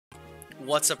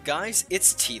What's up, guys?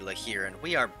 It's Tila here, and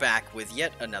we are back with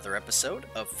yet another episode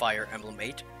of Fire Emblem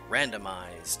 8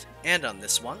 Randomized. And on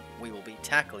this one, we will be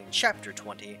tackling Chapter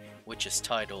 20, which is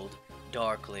titled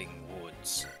Darkling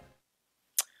Woods.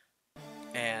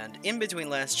 And in between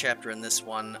last chapter and this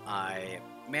one, I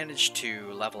managed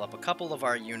to level up a couple of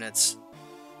our units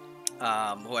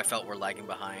who I felt were lagging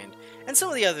behind, and some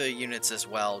of the other units as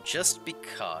well, just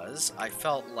because I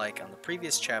felt like on the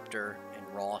previous chapter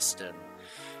in Rawston,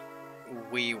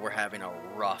 we were having a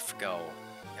rough go.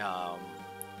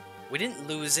 We didn't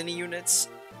lose any units,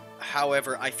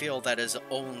 however, I feel that is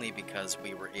only because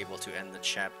we were able to end the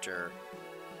chapter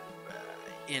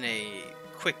in a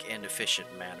quick and efficient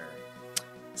manner.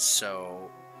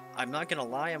 So, I'm not gonna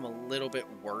lie, I'm a little bit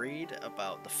worried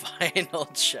about the final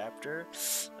chapter.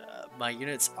 My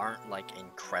units aren't, like,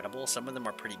 incredible. Some of them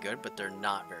are pretty good, but they're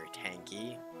not very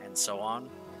tanky, and so on.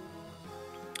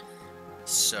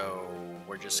 So,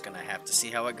 we're just gonna have to see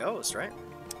how it goes, right?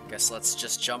 Guess let's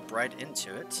just jump right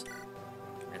into it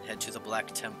and head to the Black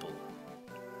Temple.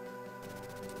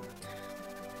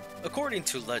 According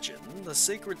to legend, the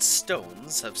sacred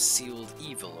stones have sealed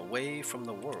evil away from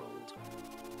the world.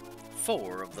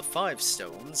 4 of the 5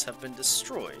 stones have been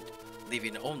destroyed,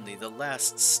 leaving only the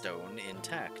last stone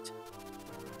intact.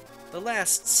 The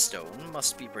last stone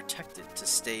must be protected to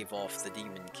stave off the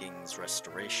Demon King's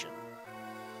restoration.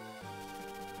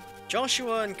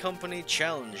 Joshua and company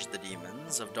challenged the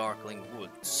demons of Darkling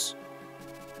Woods.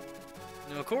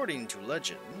 According to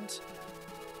legend,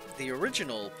 the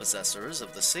original possessors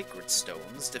of the sacred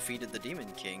stones defeated the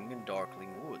Demon King in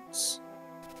Darkling Woods.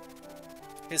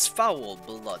 His foul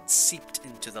blood seeped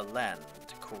into the land,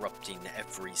 corrupting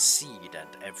every seed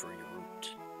and every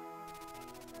root.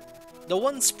 The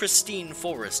once pristine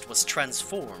forest was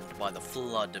transformed by the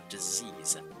flood of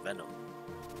disease and venom.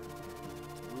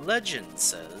 Legend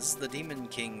says the Demon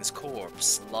King's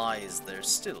corpse lies there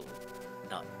still,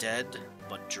 not dead,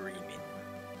 but dreaming.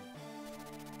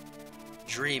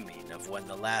 Dreaming of when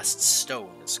the last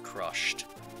stone is crushed,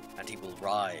 and he will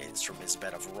rise from his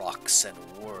bed of rocks and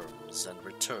worms and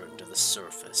return to the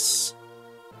surface.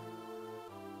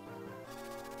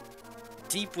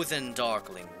 Deep within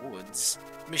Darkling Woods,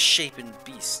 misshapen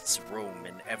beasts roam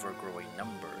in ever-growing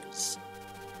numbers,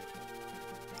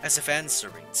 as if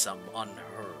answering some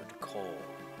unheard call.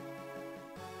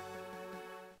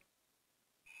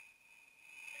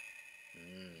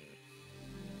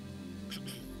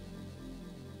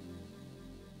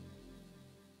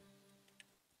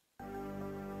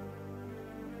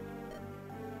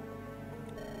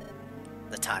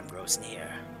 The time grows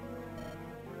near.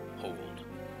 Hold.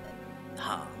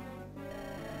 Huh.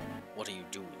 What are you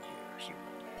doing here, human?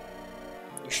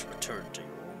 You should return to your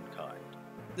own kind.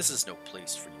 This is no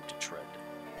place for you to tread.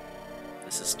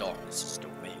 This is darkness's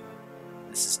domain.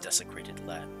 This is desecrated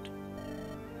land.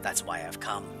 That's why I've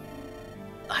come.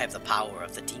 I have the power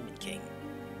of the Demon King.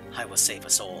 I will save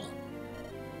us all.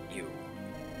 You.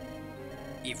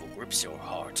 Evil grips your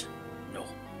heart. No,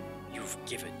 you've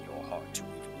given your heart to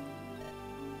evil.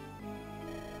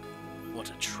 What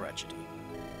a tragedy.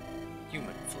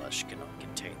 Human flesh cannot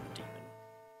contain the demon.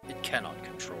 It cannot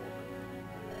control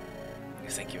it. You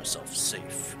think yourself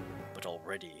safe, but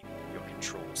already your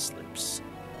control slips.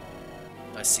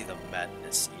 I see the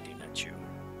madness eating at you.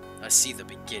 I see the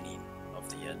beginning of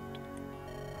the end.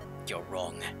 You're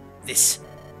wrong. This...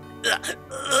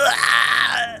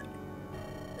 I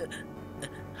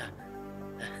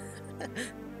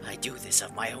do this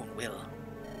of my own will.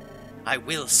 I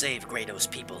will save Grado's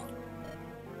people.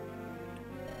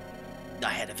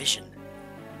 I had a vision.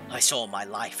 I saw my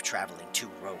life traveling 2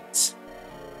 roads.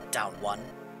 Down one,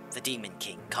 the Demon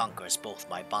King conquers both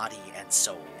my body and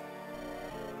soul.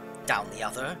 Down the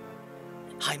other,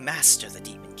 I master the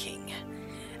Demon King,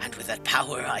 and with that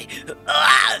power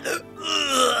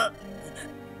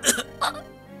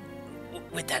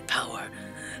With that power,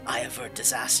 I avert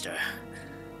disaster.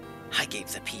 I gave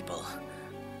the people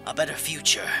a better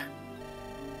future.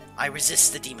 I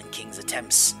resist the Demon King's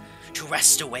attempts to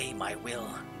wrest away my will.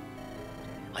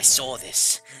 I saw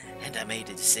this, and I made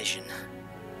a decision.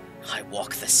 I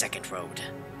walk the second road.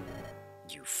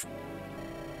 You fool.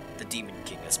 The Demon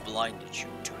King has blinded you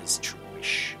to his true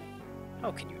wish.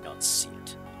 How can you not see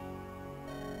it?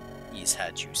 He's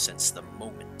had you since the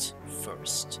moment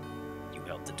first you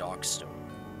held the Darkstone.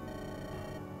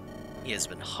 He has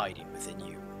been hiding within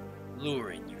you,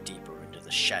 luring you deeper into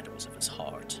the shadows of his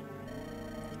heart.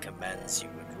 He commands you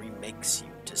and remakes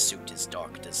you to suit his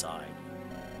dark design.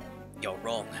 You're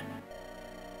wrong.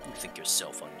 You think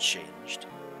yourself unchanged.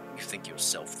 You think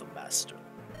yourself the master.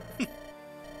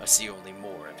 I see only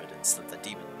more evidence that the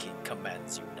Demon King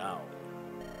commands you now.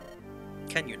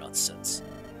 Can you not sense?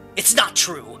 It's not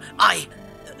true! I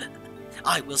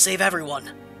will save everyone!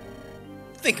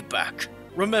 Think back.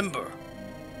 Remember.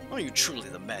 Are you truly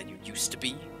the man you used to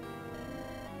be?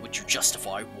 Would you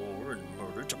justify war and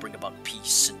murder to bring about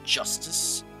peace and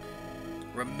justice?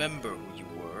 Remember who you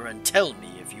were and tell me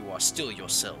if you are still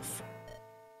yourself.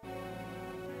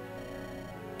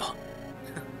 But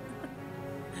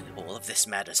all of this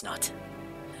matters not.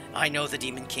 I know the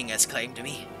Demon King has claimed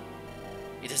me.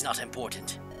 It is not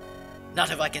important.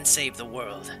 Not if I can save the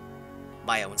world.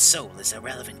 My own soul is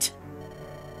irrelevant.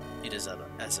 It is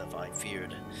as if I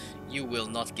feared. You will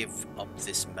not give up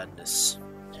this madness.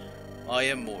 I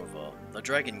am Morva, the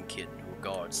dragonkin who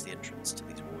guards the entrance to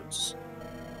these woods.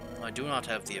 I do not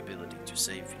have the ability to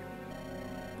save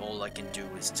you. All I can do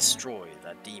is destroy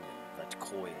that demon that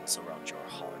coils around your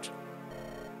heart,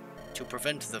 to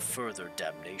prevent the further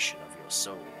damnation of your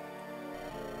soul.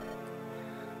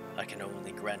 I can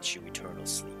only grant you eternal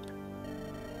sleep.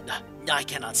 I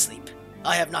cannot sleep.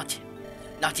 I have not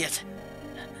yet.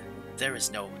 There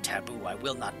is no taboo I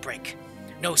will not break.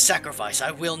 No sacrifice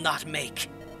I will not make.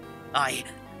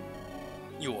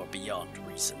 You are beyond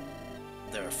reason.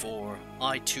 Therefore,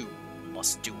 I too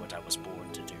must do what I was born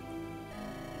to do.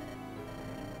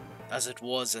 As it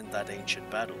was in that ancient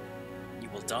battle, you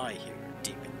will die here,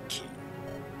 Demon King.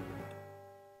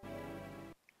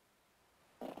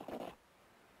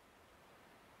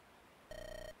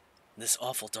 This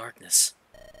awful darkness.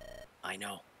 I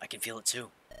know, I can feel it too.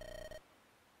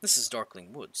 This is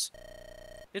Darkling Woods.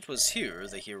 It was here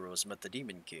the heroes met the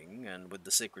Demon King, and with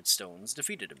the sacred stones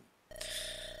defeated him.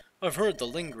 I've heard the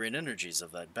lingering energies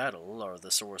of that battle are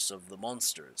the source of the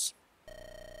monsters,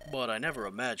 but I never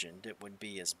imagined it would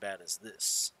be as bad as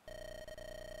this.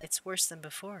 It's worse than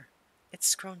before.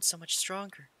 It's grown so much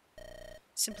stronger.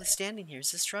 Simply standing here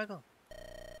is a struggle.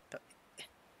 But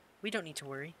we don't need to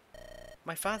worry.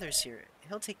 My father's here.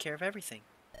 He'll take care of everything.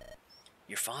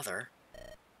 Your father?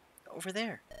 Over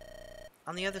there.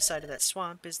 On the other side of that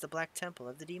swamp is the Black Temple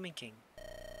of the Demon King.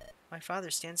 My father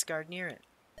stands guard near it.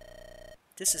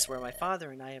 This is where my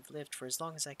father and I have lived for as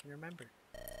long as I can remember.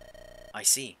 I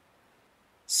see.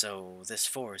 So this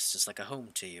forest is like a home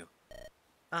to you.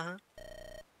 Uh-huh.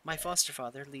 My foster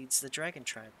father leads the dragon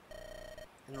tribe.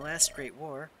 In the last Great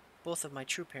War, both of my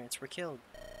true parents were killed.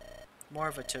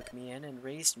 Morva took me in and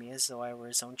raised me as though I were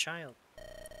his own child.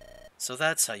 So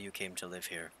that's how you came to live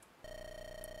here.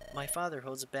 My father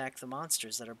holds back the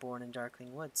monsters that are born in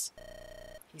Darkling Woods.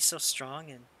 He's so strong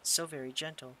and so very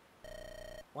gentle.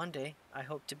 One day, I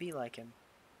hope to be like him.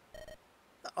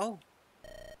 Oh!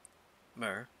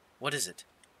 Mer, what is it?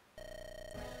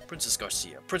 Princess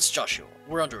Garcia, Prince Joshua,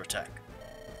 we're under attack.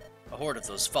 A horde of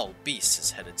those foul beasts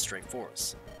is headed straight for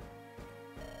us.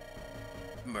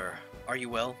 Mer, are you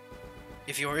well?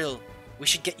 If you're ill, we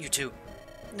should get you to...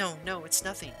 No, it's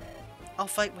nothing. I'll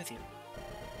fight with you.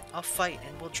 I'll fight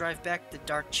and we'll drive back the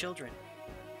Dark Children.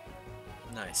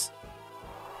 Nice.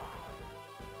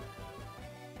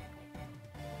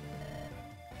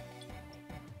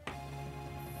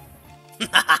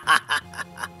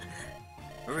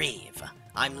 Reeve,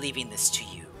 I'm leaving this to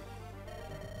you.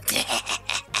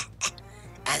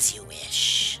 As you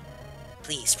wish.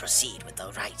 Please proceed with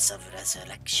the rites of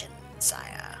resurrection,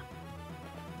 sire.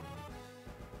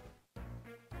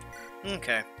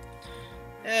 Okay.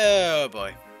 Oh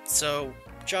boy. So,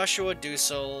 Joshua,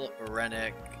 Dusel,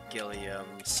 Rennick, Gilliam,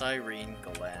 Cyrene,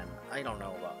 Glenn, I don't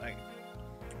know about...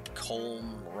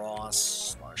 Colm,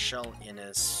 Ross, Marshall,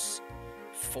 Innes,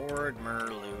 Ford,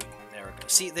 Merlut, Erica.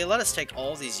 See, they let us take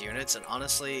all these units, and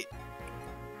honestly,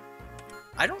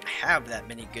 I don't have that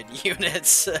many good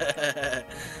units.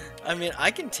 I mean,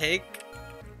 I can take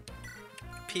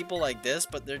people like this,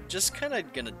 but they're just kind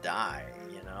of gonna die,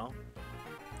 you know?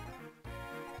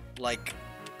 Like,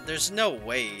 there's no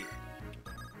way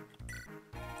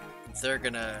they're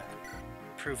gonna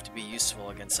prove to be useful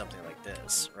against something like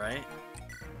this, right?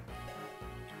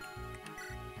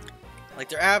 Like,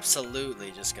 they're absolutely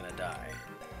just gonna die.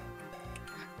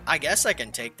 I guess I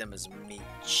can take them as meat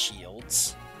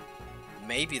shields.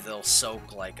 Maybe they'll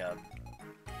soak, like, a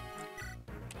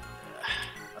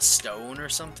stone or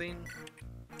something?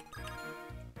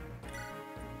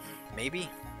 Maybe?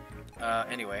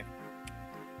 Anyway.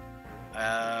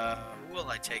 Who will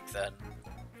I take then?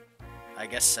 I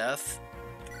guess Seth?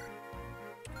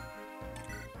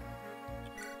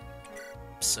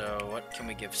 So, what can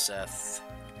we give Seth?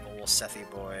 Old Sethy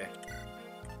boy.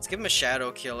 Let's give him a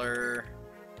Shadow Killer.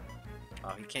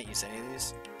 Oh, he can't use any of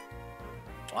these?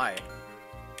 Why?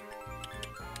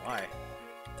 Why?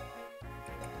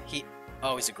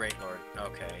 Oh, he's a Great Lord.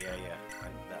 Okay, yeah.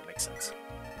 That makes sense.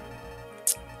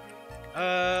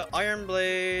 Iron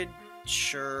Blade,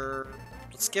 sure.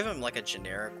 Let's give him like a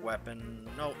generic weapon.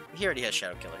 No, he already has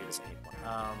Shadow Killer, he doesn't need one.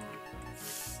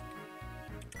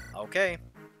 Okay.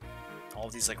 All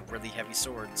these like really heavy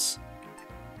swords.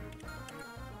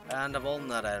 And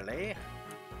vulnerability.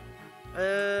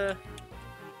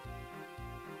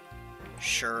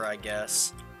 Sure, I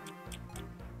guess.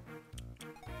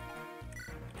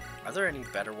 Are there any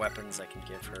better weapons I can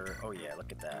give her? Oh yeah,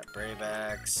 look at that. Brave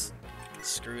Axe.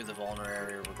 Screw the vulnerable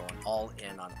area. We're going all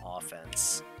in on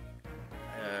offense.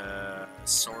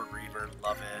 Sword Reaver,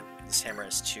 love it. This hammer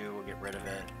has 2, we'll get rid of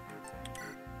it.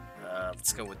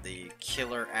 Let's go with the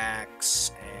Killer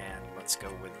Axe, and let's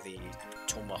go with the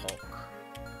Tomahawk.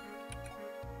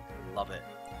 Love it.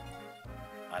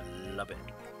 I love it.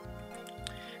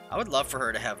 I would love for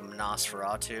her to have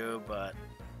Nosferatu, but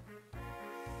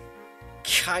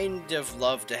kind of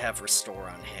love to have Restore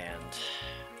on hand.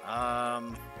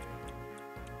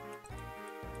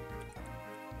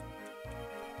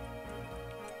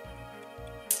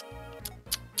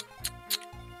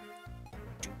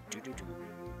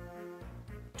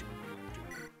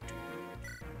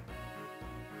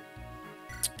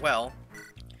 Well,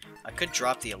 I could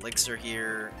drop the elixir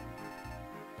here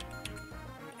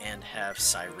and have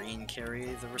Cyrene carry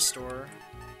the Restore.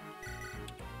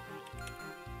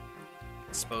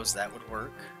 I suppose that would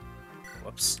work.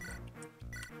 Whoops.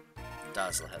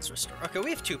 Dazzle has Restore. Okay, we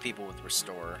have 2 people with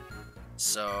Restore.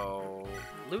 So,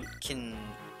 Loot can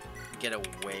get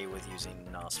away with using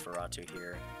Nosferatu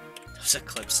here. Those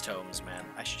Eclipse Tomes, man.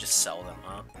 I should just sell them,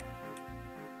 huh?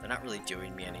 They're not really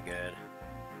doing me any good.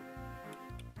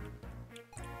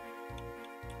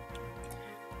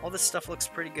 All this stuff looks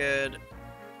pretty good.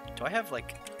 Do I have,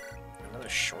 like, another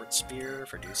short spear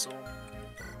for Dusel?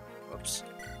 Whoops.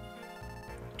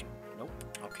 Nope.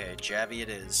 Okay, Javi it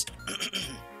is.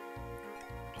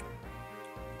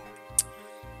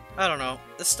 I don't know.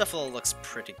 This stuff all looks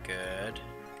pretty good.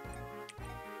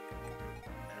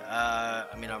 I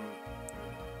mean, I'm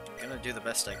gonna do the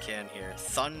best I can here.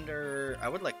 Thunder. I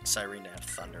would like Cyrene to have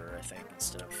Thunder, I think,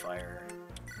 instead of Fire.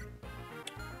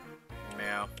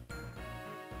 Yeah.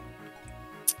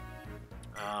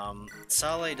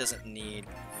 Saleh doesn't need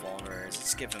vulners.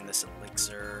 Let's give him this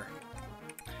elixir.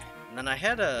 And then I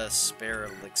had a spare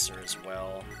elixir as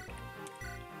well.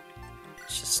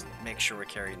 Let's just make sure we're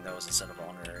carrying those instead of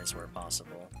vulners where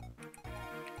possible.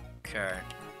 Okay.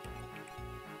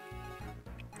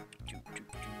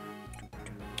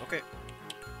 Okay.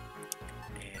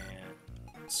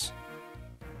 And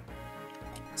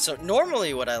so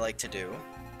normally what I like to do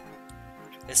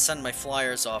is send my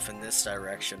flyers off in this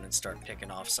direction and start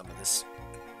picking off some of this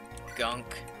gunk.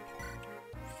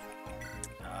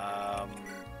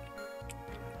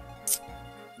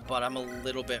 But I'm a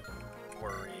little bit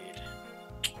worried.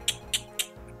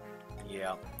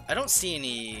 Yeah. I don't see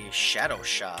any Shadow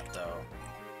Shot, though,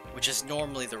 which is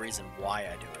normally the reason why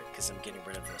I do it, because I'm getting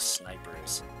rid of those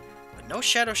snipers. But no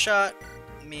Shadow Shot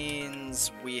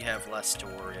means we have less to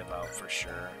worry about for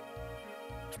sure.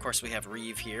 Of course, we have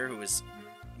Reeve here, who is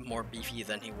more beefy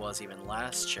than he was even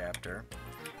last chapter.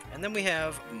 And then we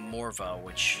have Morva,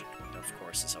 which, of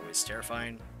course, is always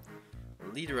terrifying.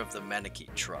 Leader of the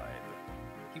Manakee tribe.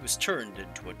 He was turned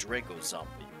into a Draco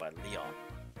zombie by Leon.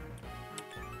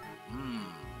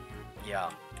 Yeah.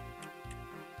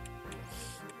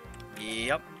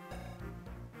 Yep.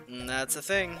 And that's a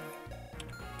thing.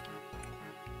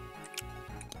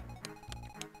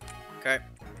 Okay.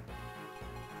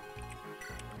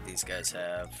 These guys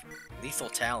have Lethal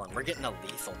Talon. We're getting a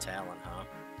Lethal Talon, huh?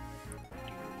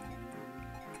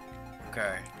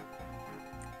 Okay.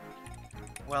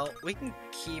 Well, we can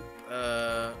keep,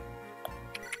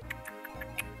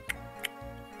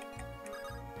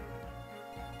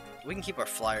 we can keep our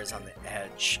flyers on the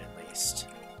edge, at least.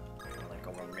 Like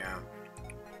over here.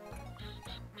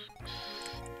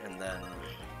 And then...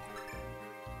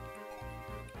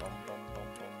 Bum, bum, bum,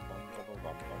 bum, bum, bum, bum,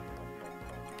 bum, bum, bum,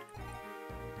 bum.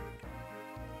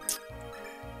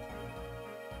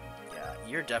 Yeah,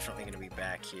 you're definitely going to be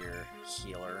back here,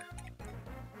 healer.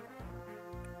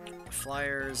 The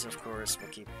flyers, of course, will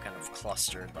keep kind of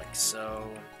clustered like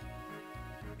so.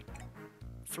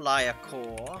 Flyer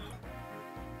core.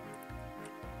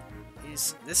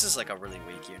 This is like a really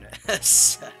weak unit.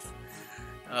 Seth.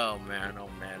 Oh man, oh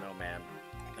man, oh man.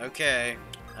 Okay,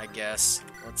 I guess.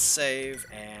 Let's save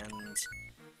and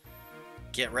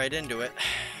get right into it.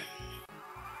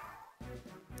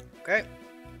 Okay.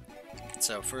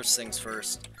 So first things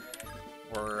first,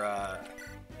 we're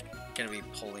gonna be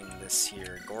pulling this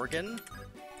here Gorgon.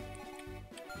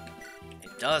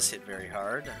 It does hit very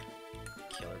hard.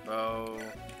 Killer bow.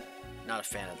 Not a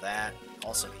fan of that.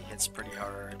 Also, he hits pretty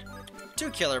hard. 2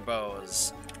 killer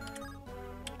bows.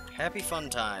 Happy fun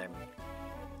time.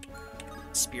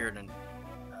 Spirit and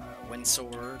wind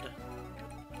sword.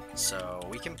 So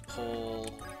we can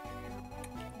pull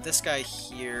this guy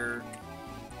here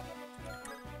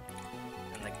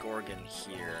and the Gorgon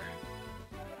here.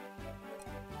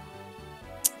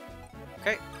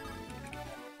 Okay.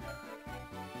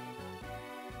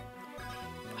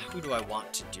 Who do I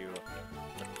want to do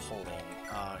the pulling?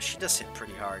 She does hit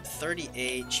pretty hard.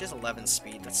 38. She has 11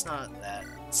 speed. That's not that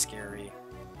scary.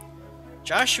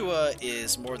 Joshua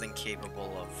is more than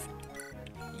capable of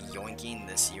yoinking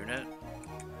this unit.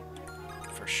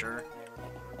 For sure.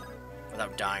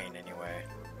 Without dying, anyway.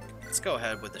 Let's go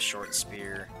ahead with the short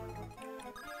spear.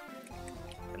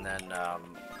 And then,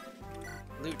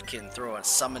 Loot can throw a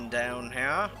summon down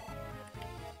here.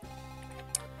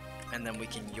 And then we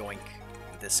can yoink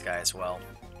this guy as well.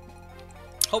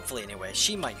 Hopefully, anyway.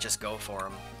 She might just go for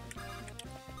him.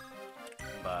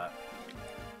 But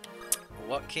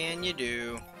what can you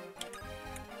do?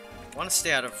 Want to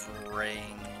stay out of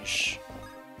range.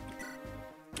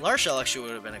 Larshell actually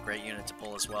would have been a great unit to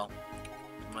pull as well.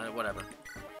 Whatever.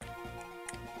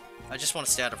 I just want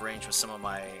to stay out of range with some of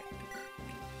my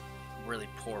really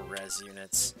poor res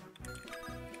units.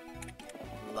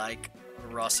 Like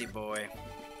Rossi Boy.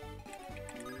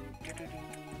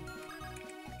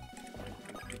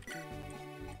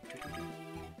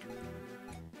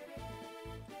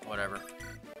 Whatever.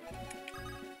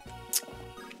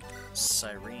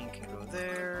 Cyrene can go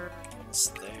there. It's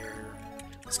there.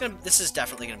 This is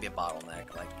definitely gonna be a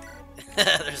bottleneck. Like,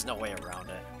 there's no way around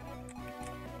it.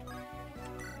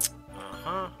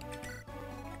 Uh-huh.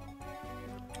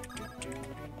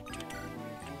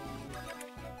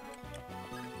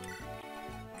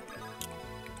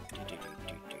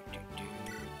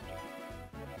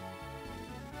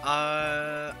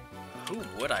 Who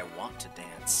would I want to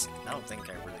dance? I don't think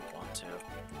I really want to.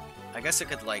 I guess I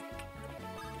could, like,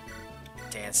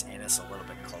 dance Innis a little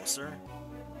bit closer.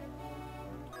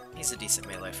 He's a decent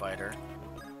melee fighter.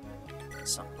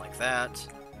 Something like that.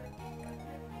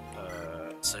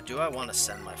 So do I want to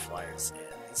send my flyers in?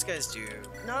 These guys do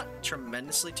not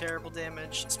tremendously terrible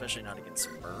damage, especially not against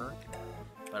Myrrh.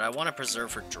 But I want to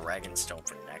preserve her Dragonstone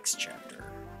for next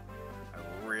chapter. I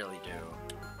really do.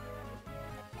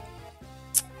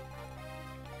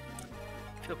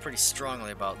 I feel pretty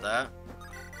strongly about that.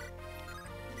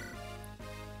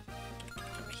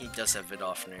 He does have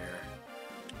Vidofnir.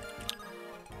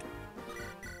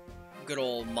 Good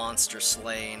old monster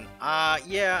slaying.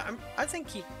 Yeah, I think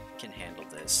he can handle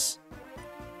this.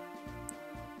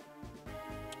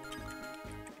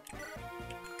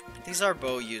 These are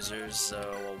bow users,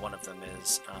 well, one of them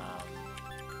is.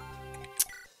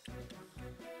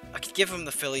 I could give him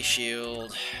the Philly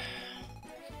Shield.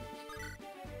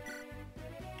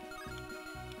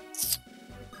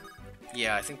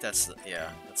 Yeah, I think that's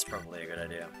probably a good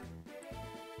idea.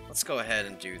 Let's go ahead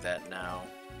and do that now.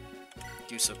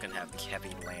 Duso can have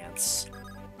heavy lance.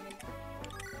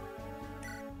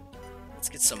 Let's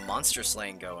get some monster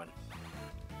slaying going.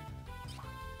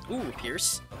 Ooh,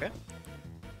 Pierce. Okay.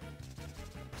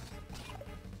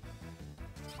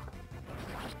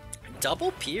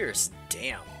 Double Pierce.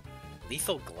 Damn.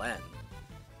 Lethal Glen.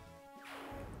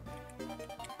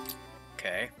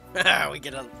 Okay. We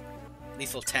get a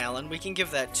Lethal Talon. We can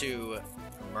give that to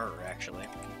Myrrh, actually.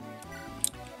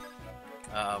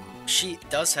 She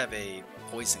does have a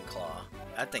Poison Claw.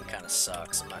 That thing kind of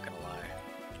sucks, I'm not gonna lie.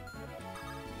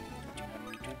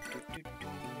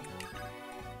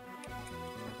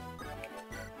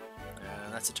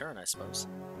 That's a turn, I suppose.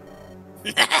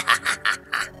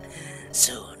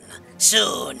 Soon,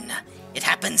 soon, it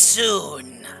happens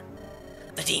soon.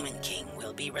 The Demon King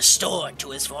will be restored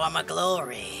to his former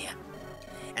glory.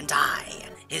 And I,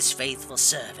 his faithful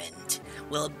servant,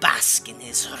 will bask in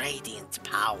his radiant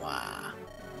power.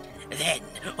 Then,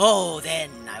 oh then,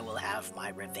 I will have my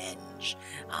revenge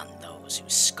on those who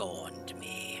scorned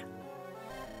me.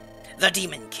 The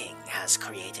Demon King has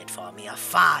created for me a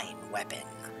fine weapon,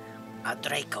 a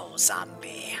Draco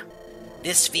zombie.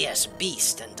 This fierce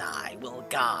beast and I will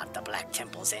guard the Black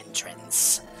Temple's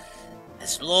entrance.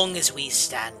 As long as we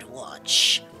stand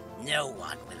watch, no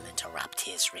one will interrupt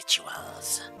his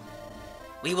rituals.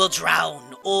 We will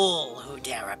drown all who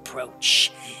dare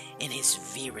approach in his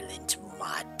virulent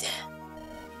mud.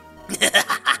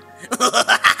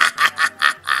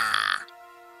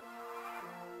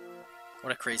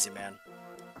 What a crazy man.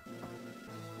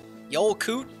 Yo,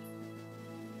 coot.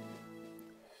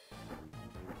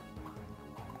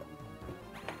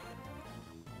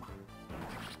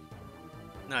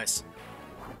 Nice.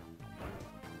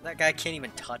 That guy can't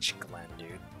even touch Glenn,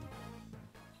 dude.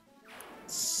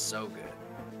 So good.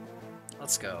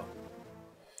 Let's go.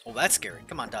 Oh, that's scary.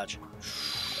 Come on, dodge.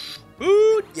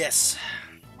 Ooh, yes.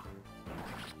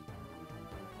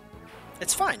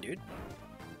 It's fine, dude.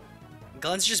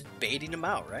 Glenn's just baiting him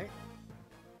out, right?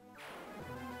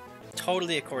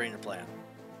 Totally according to plan.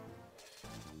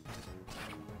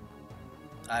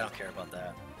 I don't care about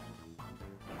that.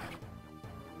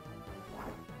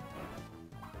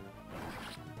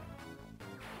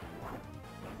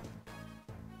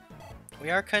 We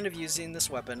are kind of using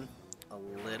this weapon a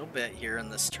little bit here in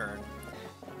this turn,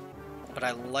 but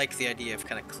I like the idea of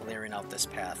kind of clearing out this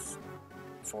path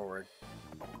forward.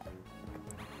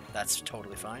 That's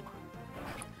totally fine.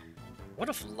 Would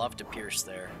have loved to pierce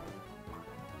there,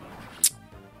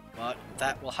 but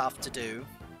that will have to do.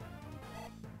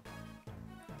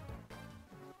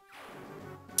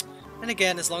 And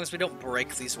again, as long as we don't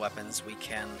break these weapons, we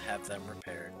can have them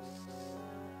repaired.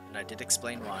 And I did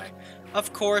explain why.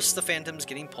 Of course, the Phantom's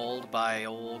getting pulled by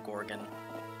old Gorgon.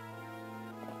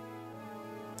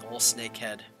 Old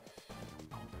Snakehead.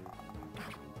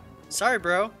 Sorry,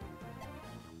 bro.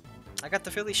 I got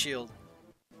the Philly shield.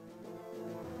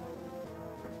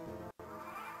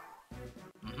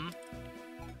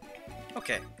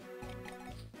 Okay.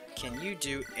 Can you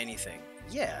do anything?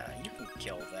 Yeah, you can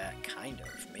kill that, kind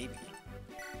of, maybe.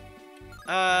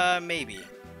 Maybe.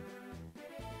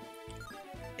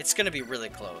 It's gonna be really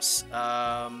close.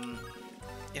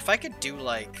 If I could do,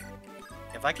 like...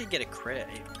 If I could get a crit,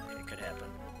 it could happen.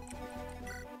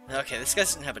 Okay, this guy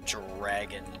doesn't have a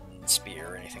dragon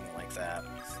spear or anything like that.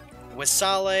 With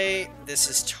Sale, this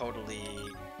is totally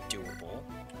doable.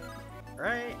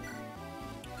 Right?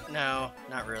 No,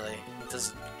 not really.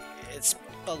 It's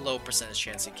a low percentage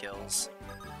chance he kills.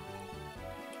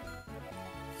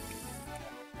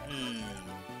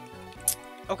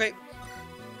 Okay.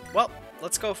 Well,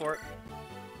 let's go for it.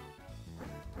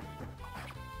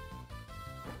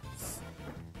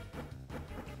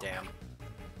 Damn.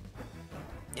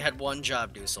 You had one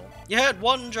job, Dusel. You had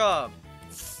one job!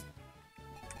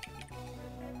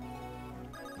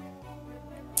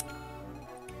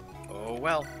 Oh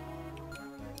well.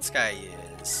 This guy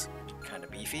is kind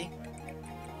of beefy.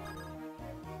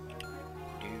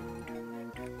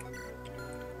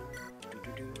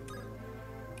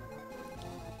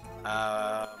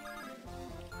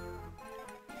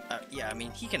 Yeah, I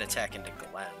mean, he can attack into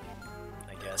Glenn,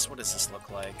 I guess. What does this look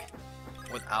like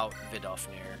without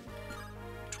Vidofnir?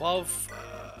 12,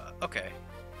 okay.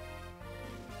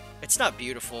 It's not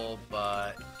beautiful,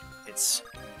 but it's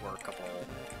workable.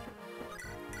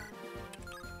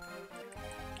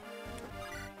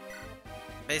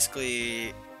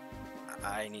 Basically,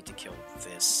 I need to kill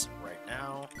this right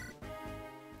now.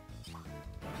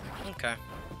 Okay,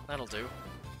 that'll do.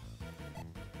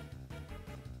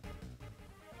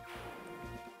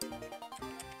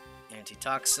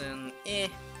 Antitoxin, eh.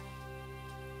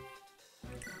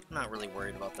 I'm not really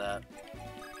worried about that.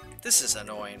 This is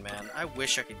annoying, man. I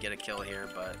wish I could get a kill here,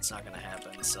 but it's not gonna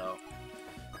happen, so...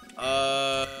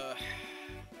 I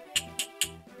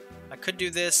could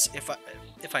do this.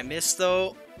 If I miss,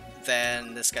 though,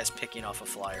 then this guy's picking off a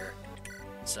flyer.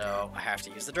 So, I have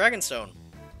to use the Dragonstone.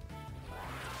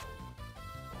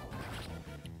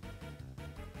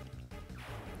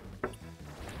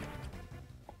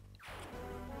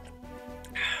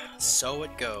 So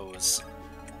it goes.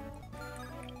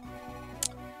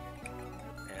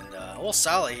 And old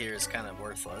Sala here is kind of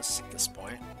worthless at this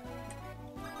point.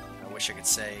 I wish I could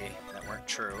say that weren't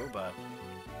true, but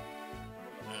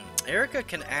Erica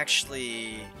can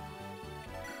actually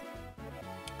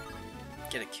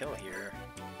get a kill here.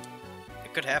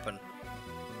 It could happen.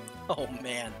 Oh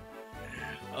man.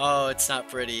 Oh, it's not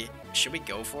pretty. Should we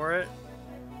go for it?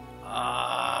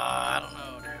 I don't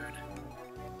know, dude.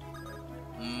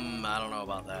 I don't know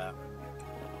about that.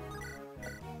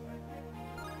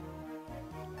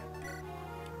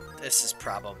 This is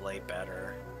probably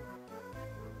better.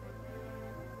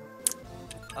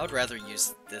 I would rather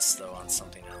use this, though, on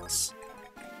something else.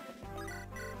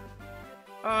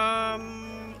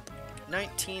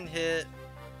 19 hit.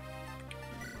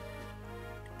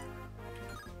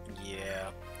 Yeah,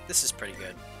 this is pretty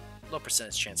good. Low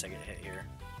percentage chance I get hit here.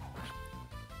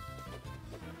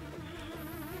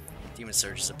 Demon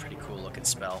Surge is a pretty cool looking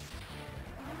spell.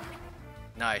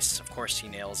 Nice, of course he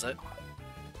nails it.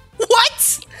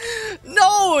 What?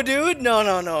 No, dude! No,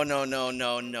 no, no, no, no,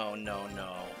 no, no, no,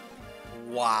 no.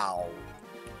 Wow.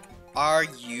 Are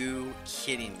you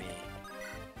kidding me?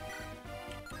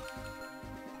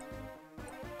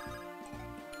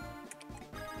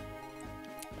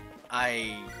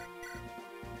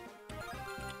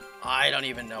 I don't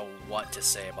even know what to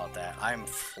say about that. I'm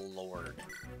floored.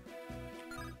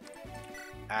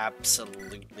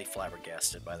 Absolutely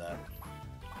flabbergasted by that.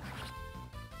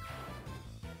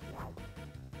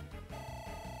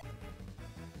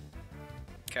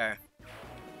 Okay.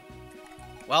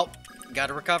 Well,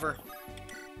 gotta recover.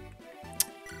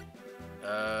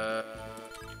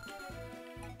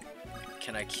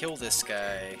 Can I kill this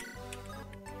guy?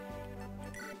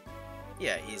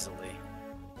 Yeah, easily.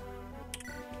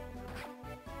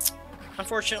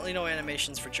 Unfortunately, no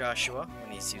animations for Joshua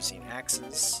when he's using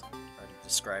axes. Already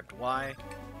described why.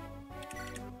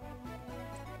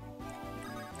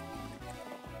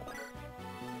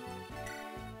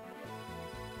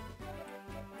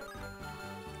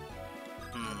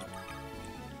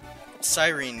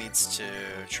 Cyrene needs to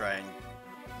try and...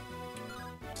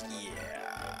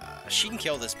 Yeah... She can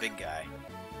kill this big guy.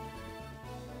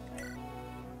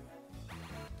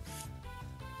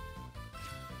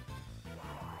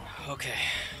 Okay.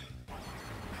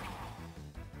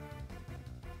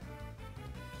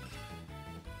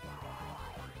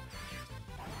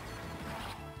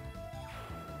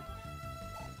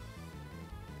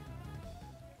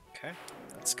 Okay,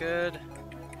 that's good.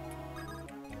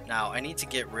 Now, I need to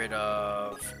get rid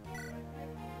of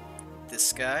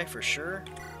this guy for sure.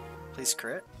 Please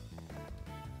crit.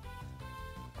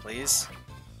 Please.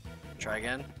 Try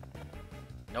again.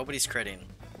 Nobody's critting.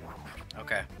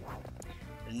 Okay.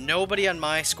 Nobody on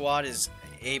my squad is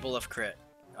able of crit,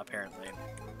 apparently.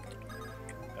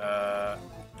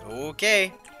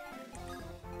 Okay.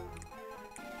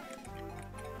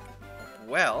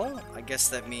 Well, I guess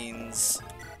that means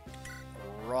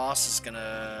Ross is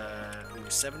gonna... Ooh,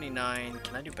 79.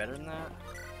 Can I do better than that?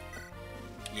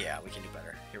 Yeah, we can do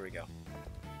better. Here we go.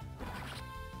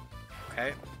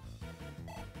 Okay.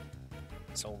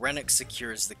 So Rennick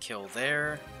secures the kill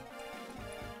there.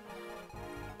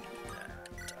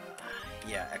 And,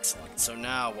 yeah, excellent. So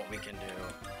now what we can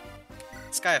do...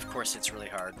 This guy, of course, hits really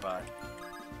hard, but...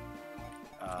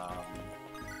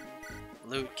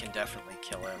 Loot can definitely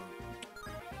kill him.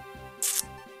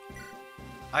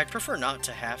 I'd prefer not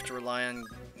to have to rely on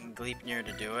Gleipnir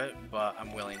to do it, but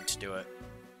I'm willing to do it.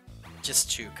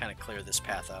 Just to kind of clear this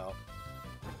path out.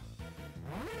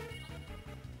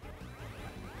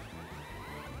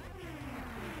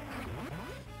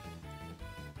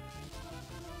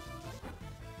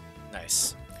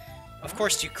 Nice. Of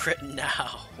course you crit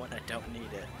now when I don't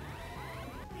need it.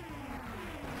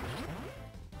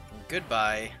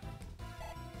 Goodbye,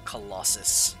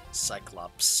 Colossus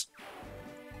Cyclops.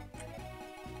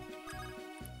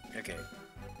 Okay.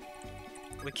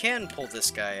 We can pull this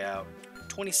guy out.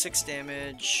 26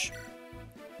 damage.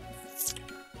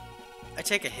 I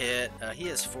take a hit. He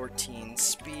has 14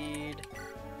 speed.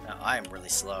 I am really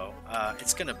slow.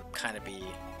 It's gonna kind of be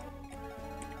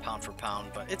pound for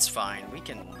pound, but it's fine. We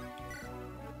can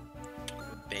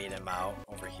bait him out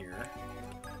over here.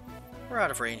 We're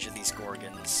out of range of these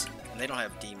Gorgons, and they don't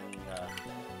have demon,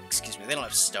 excuse me, they don't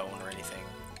have stone or anything,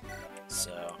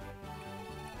 so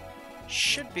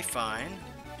should be fine.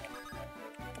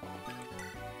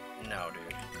 No,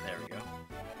 dude. There we go.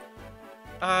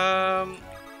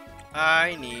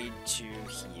 I need to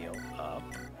heal up.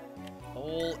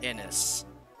 Ol Innis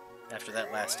after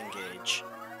that last engage.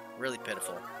 Really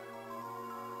pitiful.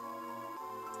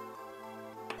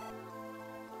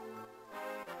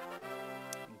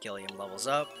 Gilliam levels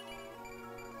up.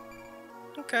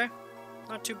 Okay,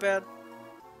 not too bad.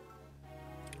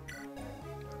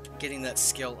 Getting that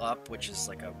skill up, which is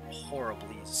like a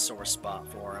horribly sore spot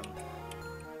for him.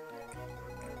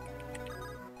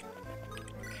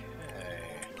 Okay.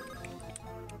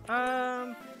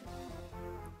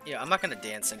 Yeah, I'm not gonna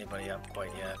dance anybody up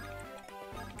quite yet.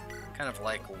 Kind of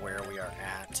like where we are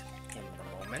at in the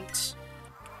moment.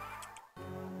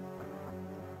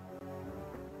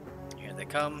 Here they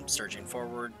come, surging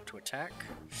forward to attack.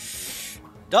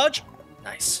 Dodge!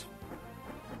 Nice.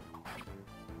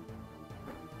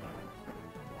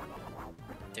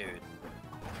 Dude.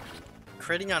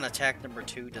 Critting on attack number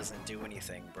 2 doesn't do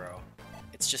anything, bro.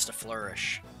 It's just a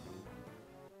flourish.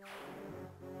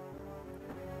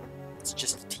 It's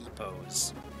just a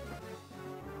T-pose.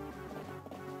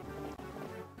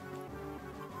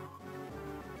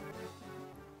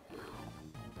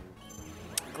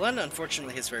 Glenn,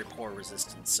 unfortunately, has very poor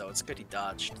resistance, so it's good he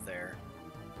dodged there.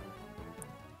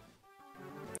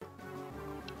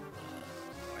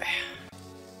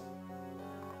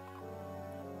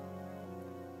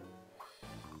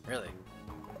 Really?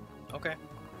 Okay.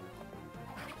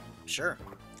 Sure.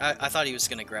 I thought he was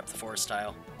going to grab the forest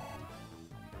tile.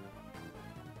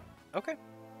 Okay.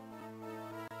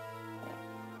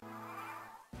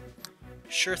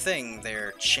 Sure thing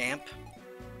there, champ.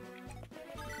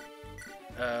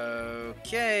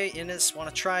 Okay, Innes, want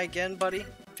to try again, buddy?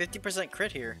 50%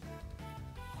 crit here.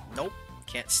 Nope,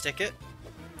 can't stick it.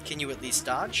 Can you at least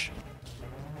dodge?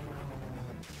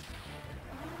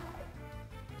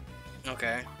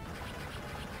 Okay.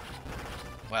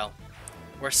 Well,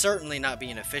 we're certainly not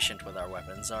being efficient with our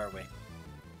weapons, are we?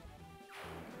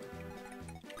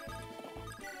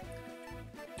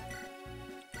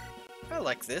 I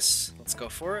like this. Let's go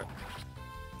for it.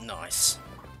 Nice.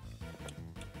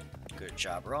 Good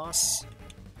job, Ross.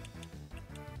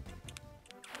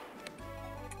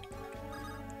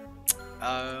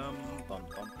 Bum, bum,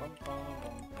 bum, bum.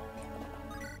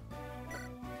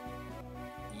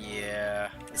 Yeah,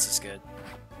 this is good.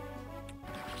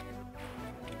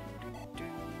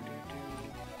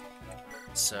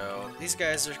 So, these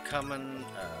guys are coming.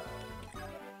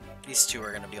 These two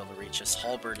are going to be able to reach us.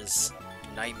 Halberd is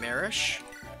nightmarish.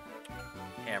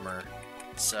 Hammer.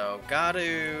 So,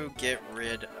 gotta get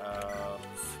rid of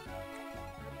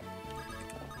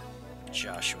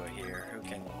Joshua here. Who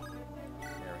can...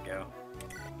 There we go.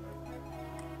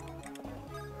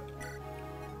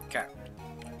 Okay.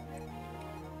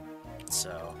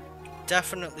 So,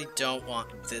 definitely don't want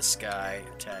this guy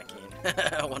attacking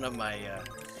one of my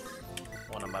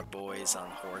boys on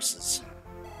horses.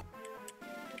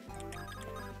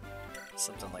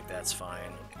 Something like that's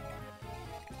fine.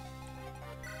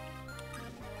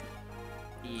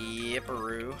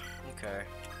 Yipperoo. Okay.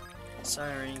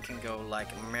 Siren can go like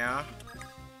meow.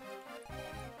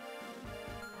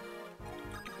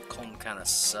 Colm kind of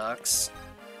sucks.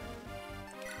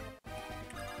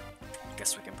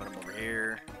 Guess we can put him over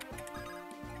here.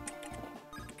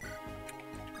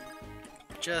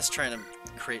 Just trying to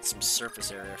create some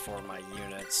surface area for my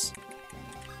units.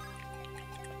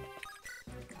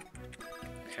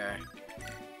 Okay.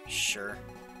 Sure.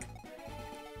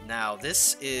 Now,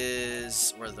 this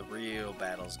is where the real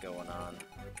battle's going on.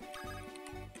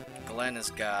 Glenn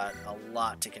has got a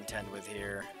lot to contend with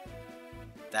here.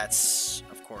 That's,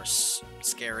 of course,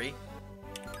 scary.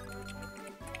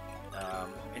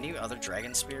 Any other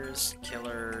dragon spears?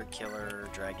 Killer,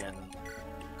 dragon?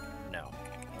 No.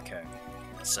 Okay.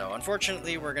 So,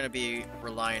 unfortunately, we're going to be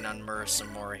relying on Myr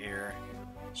some more here.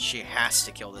 She has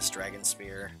to kill this dragon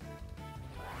spear.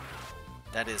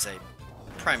 That is a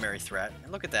primary threat.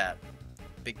 And look at that.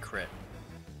 Big crit.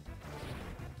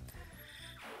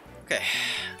 Okay.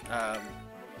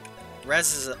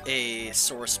 Res is a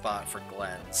sore spot for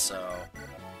Glenn, so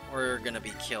we're going to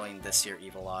be killing this here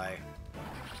Evil Eye.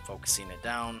 Focusing it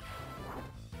down.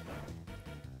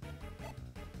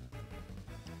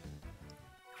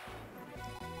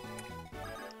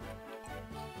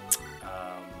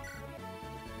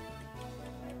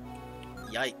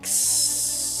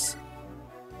 Yikes.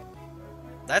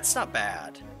 That's not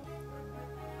bad.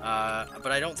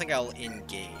 But I don't think I'll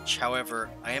engage. However,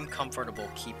 I am comfortable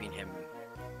keeping him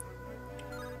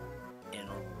in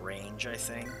range, I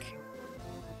think.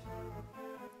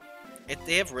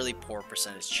 They have really poor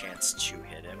percentage chance to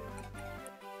hit him.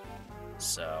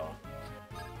 So...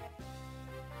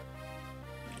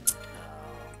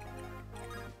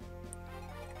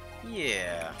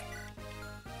 yeah.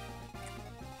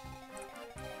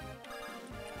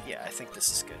 Yeah, I think this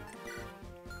is good.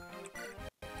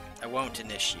 I won't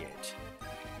initiate.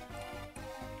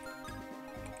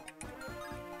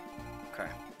 Okay.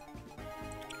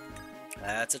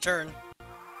 That's a turn.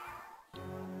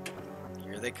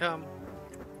 Here they come.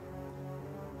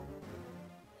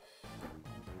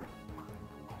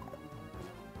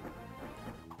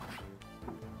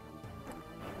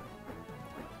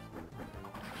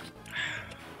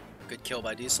 Good kill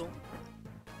by Diesel.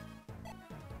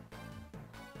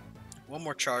 One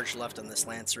more charge left on this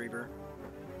Lance Reaver.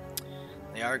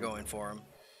 They are going for him.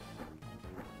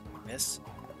 Miss.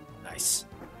 Nice.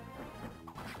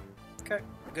 Okay,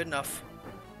 good enough.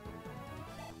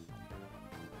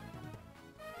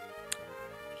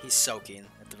 He's soaking,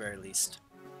 at the very least.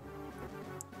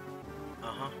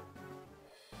 Uh-huh.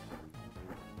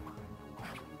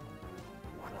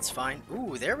 That's fine.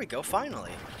 Ooh, there we go,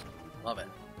 finally. Love it.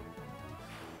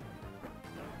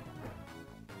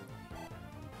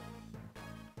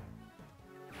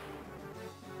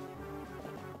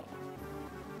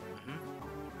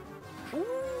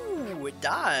 Ooh, it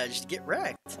dodged. Get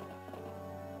wrecked.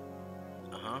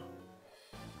 Uh-huh.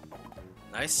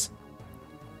 Nice.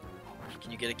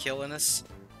 Can you get a kill in this?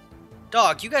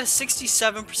 Dog, you got a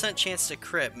 67% chance to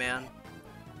crit, man.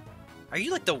 Are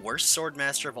you like the worst sword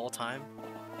master of all time?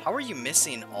 How are you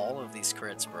missing all of these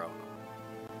crits, bro?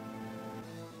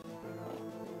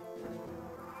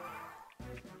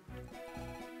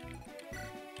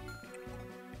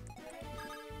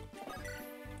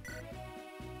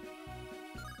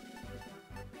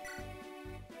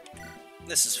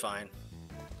 This is fine.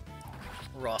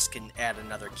 Ross can add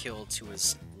another kill to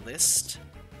his list.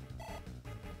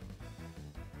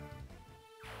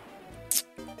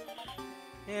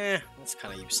 Eh, that's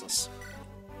kind of useless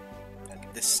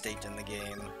at this state in the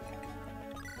game.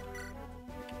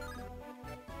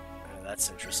 Oh, that's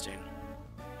interesting.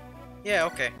 Yeah,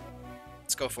 okay.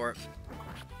 Let's go for it.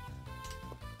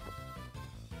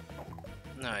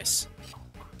 Nice.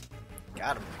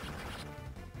 Got him.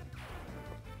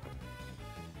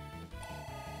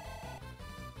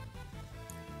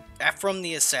 From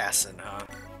the assassin, huh?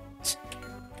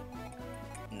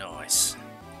 Nice.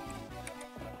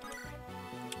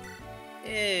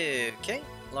 Okay,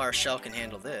 La Shell can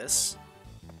handle this.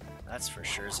 That's for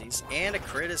surezies. And a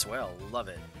crit as well. Love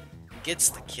it. Gets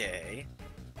the K.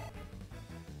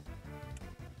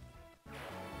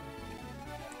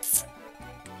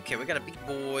 Okay, we got a big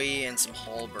boy and some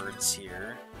halberds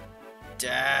here.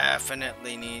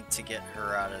 Definitely need to get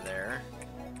her out of there.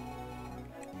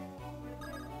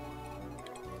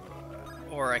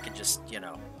 Or I could just, you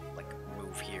know, like,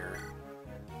 move here.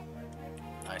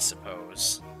 I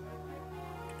suppose.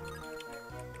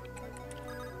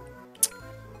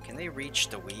 Can they reach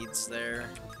the weeds there?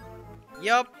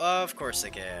 Yup, of course they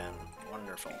can.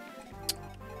 Wonderful.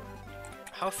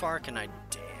 How far can I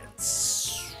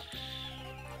dance?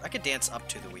 I could dance up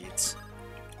to the weeds.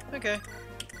 Okay.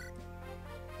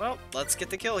 Well, let's get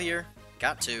the kill here.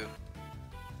 Got to.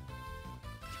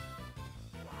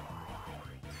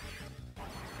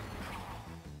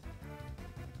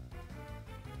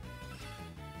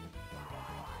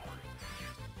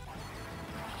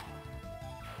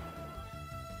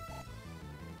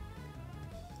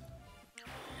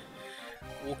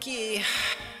 Okay,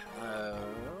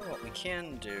 what we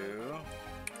can do...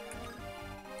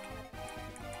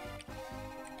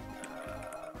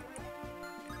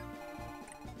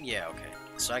 yeah, okay.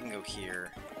 So I can go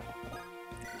here.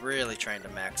 Really trying to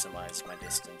maximize my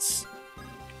distance.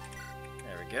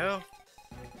 There we go.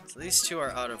 So these two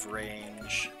are out of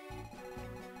range.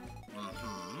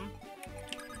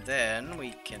 Then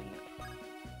we can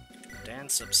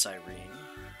dance up Cyrene.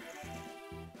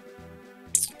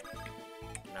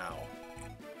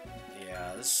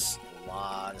 Yeah, there's a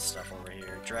lot of stuff over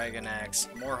here. Dragon Axe,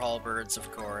 more halberds, of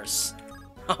course.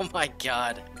 Oh my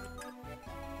god.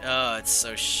 Oh, it's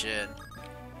so shit.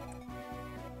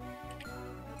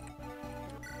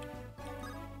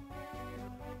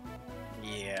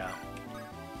 Yeah.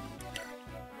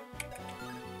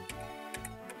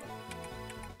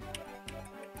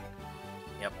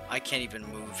 Yep, I can't even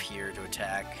move here to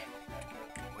attack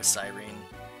with Cyrene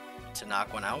to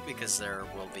knock one out because there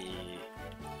will be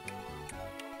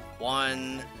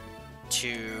 1,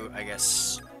 2, I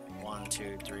guess 1,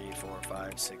 2, 3, 4,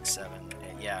 5, 6, 7,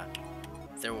 8, yeah.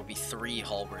 There will be 3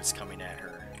 halberds coming at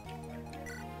her.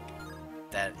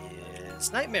 That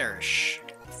is nightmarish.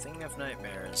 Thing of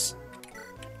nightmares.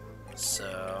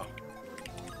 So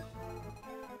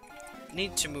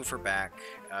need to move her back,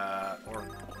 or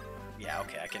yeah,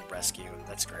 okay, I can rescue.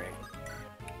 That's great.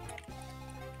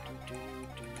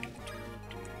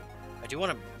 I do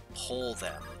want to pull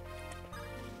them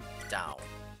down,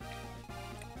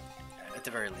 at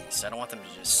the very least. I don't want them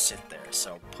to just sit there.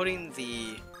 So putting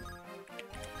the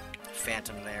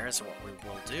Phantom there is what we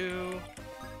will do.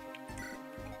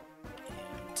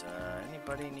 And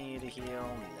anybody need a heal?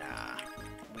 Nah,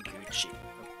 we Gucci.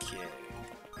 Okay.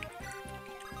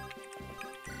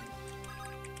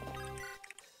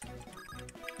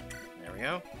 There we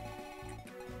go.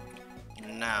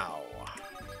 Now,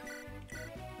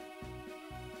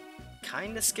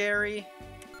 kinda scary.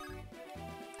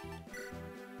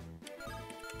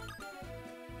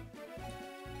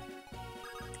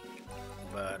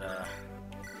 But, I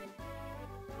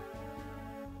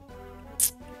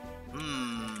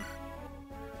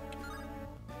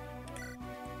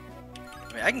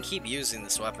mean, I can keep using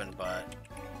this weapon, but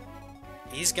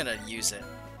he's gonna use it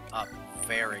up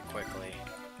very quickly.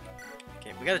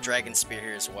 Okay, we got a Dragon Spear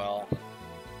here as well.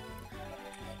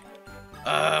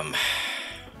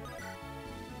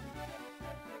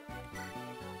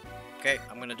 Okay,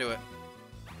 I'm gonna do it.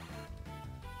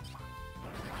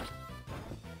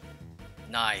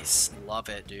 Nice. Love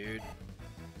it, dude.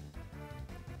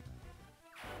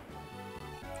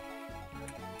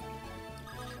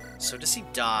 So does he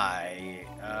die?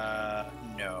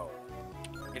 No.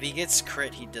 If he gets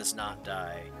crit, he does not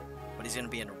die. But he's gonna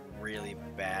be in really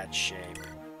bad shape.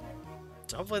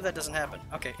 So hopefully that doesn't happen.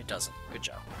 Okay, it doesn't. Good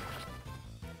job.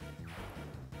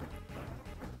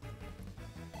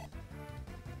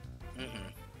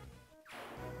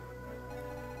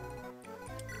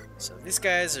 So these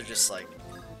guys are just like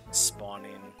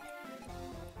spawning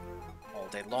all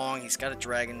day long. He's got a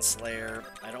Dragon Slayer.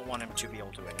 I don't want him to be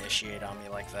able to initiate on me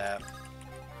like that.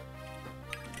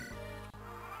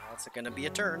 That's gonna be a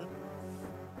turn.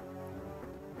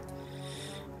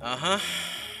 Uh-huh.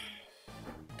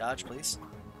 Dodge, please.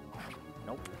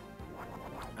 Nope.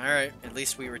 Alright, at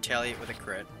least we retaliate with a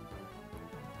crit.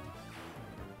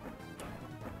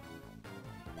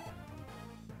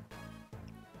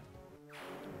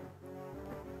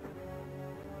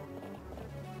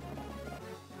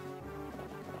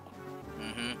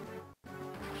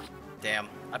 Damn.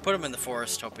 I put him in the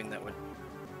forest hoping that would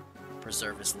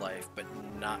preserve his life, but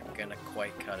not gonna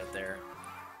quite cut it there.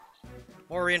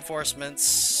 More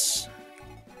reinforcements,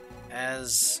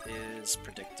 as is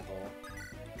predictable.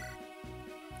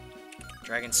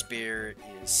 Dragon Spear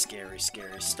is scary,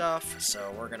 scary stuff,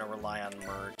 so we're gonna rely on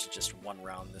Myrrh to just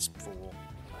one-round this fool.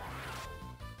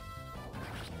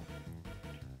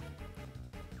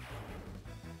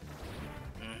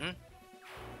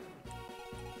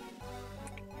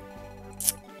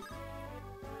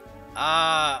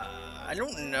 I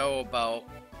don't know about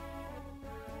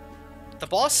the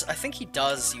boss. I think he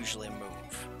does usually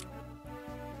move.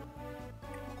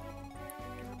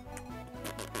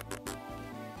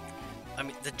 I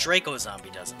mean, the Draco zombie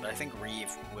doesn't, but I think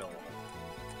Reeve will.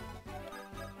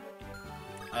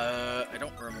 I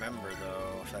don't remember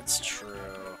though if that's true.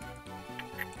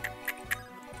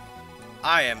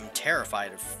 I am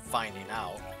terrified of finding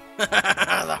out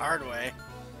the hard way.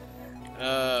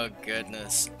 Oh,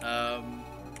 goodness.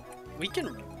 We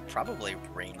can probably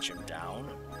range him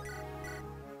down.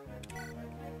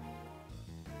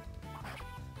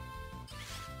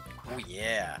 Oh,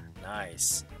 yeah.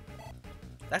 Nice.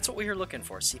 That's what we were looking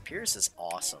for. See, Pierce is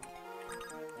awesome.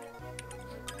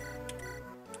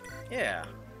 Yeah.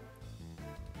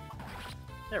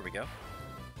 There we go.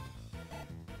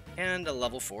 And a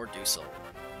level 4 Dusel.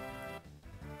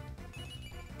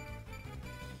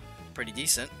 Pretty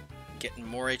decent. Getting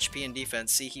more HP and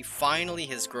defense. See, he finally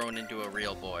has grown into a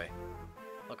real boy.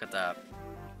 Look at that.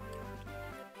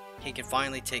 He can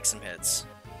finally take some hits.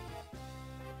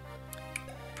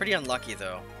 Pretty unlucky,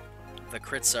 though. The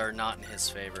crits are not in his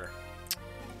favor.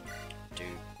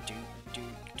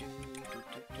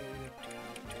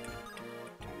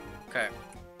 Okay.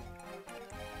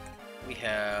 We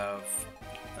have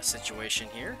a situation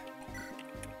here.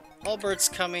 Halbert's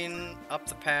coming up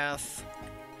the path.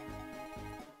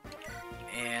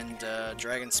 And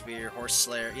Dragon Spear, Horse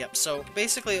Slayer. Yep, so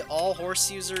basically all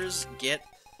horse users get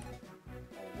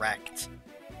wrecked.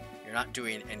 You're not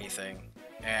doing anything.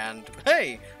 And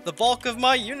hey, the bulk of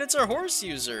my units are horse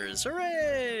users.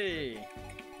 Hooray!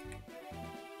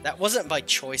 That wasn't by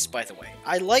choice, by the way.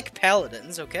 I like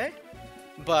paladins, okay?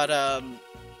 But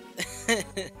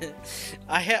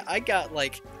I got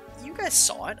like, you guys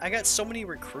saw it. I got so many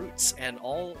recruits, and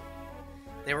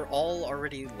they were all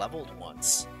already leveled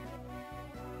once.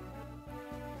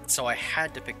 So I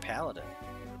had to pick Paladin.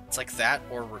 It's like that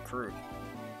or Recruit.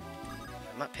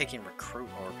 I'm not picking Recruit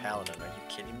or Paladin, are you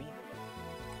kidding me?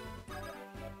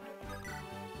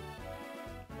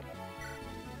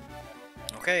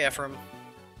 Okay, Ephraim.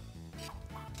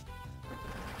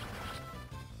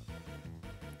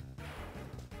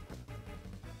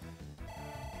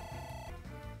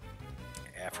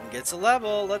 Ephraim gets a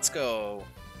level, let's go.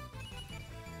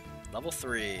 Level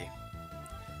 3.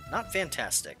 Not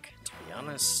fantastic, to be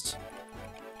honest.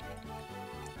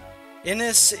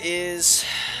 Innis is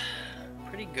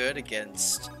pretty good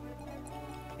against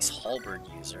these halberd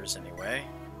users, anyway.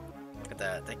 Look at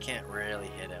that, they can't really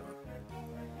hit him.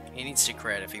 He needs to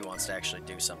crit if he wants to actually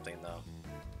do something, though.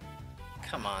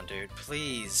 Come on, dude,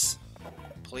 please.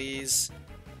 Please.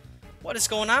 What is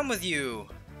going on with you?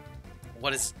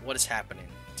 What is happening?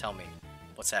 Tell me.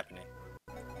 What's happening?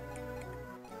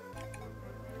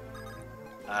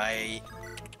 I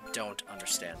don't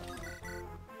understand.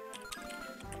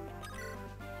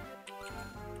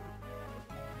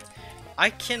 I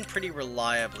can pretty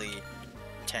reliably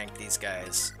tank these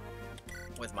guys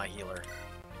with my healer.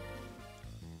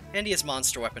 And he has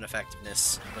monster weapon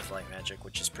effectiveness with light magic,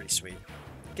 which is pretty sweet.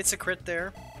 Gets a crit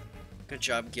there. Good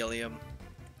job, Gilliam.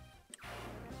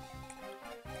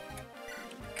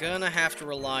 Gonna have to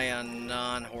rely on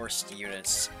non-horsed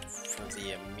units for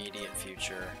the immediate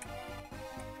future.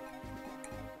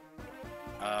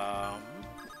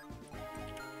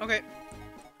 Okay.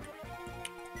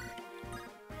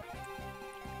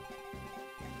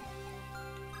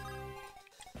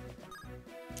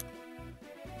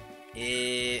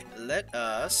 Let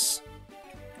us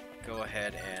go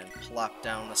ahead and plop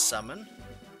down the summon.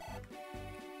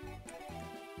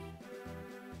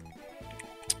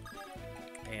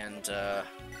 And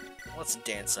Let's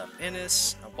dance up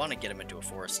Innis. I want to get him into a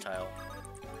forest tile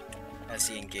as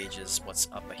he engages what's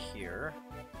up here.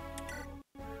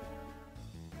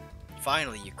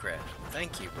 Finally, you crit.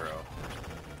 Thank you, bro.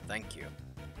 Thank you.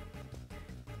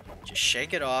 Just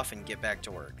shake it off and get back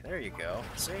to work. There you go.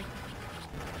 See?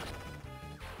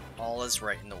 All is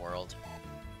right in the world.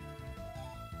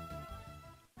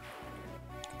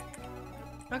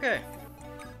 Okay.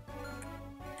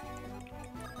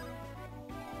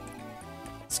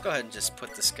 Let's go ahead and just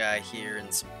put this guy here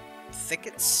in some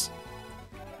thickets.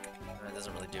 That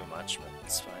doesn't really do much, but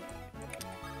it's fine.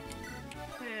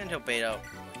 And he'll bait out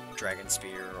Dragon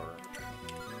Spear or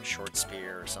Short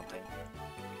Spear or something.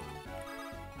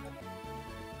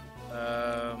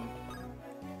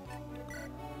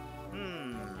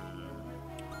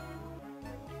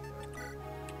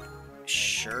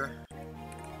 Sure.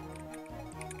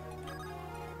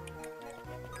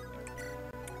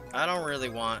 I don't really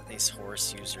want these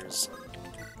horse users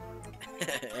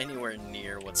anywhere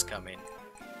near what's coming.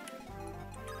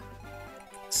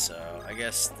 So, I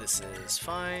guess this is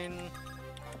fine.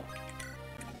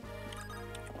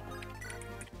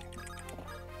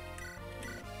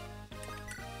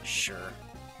 Sure.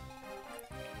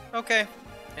 Okay,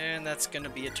 and that's gonna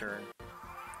be a turn.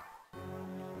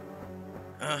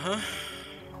 Uh-huh.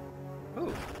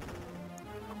 Ooh.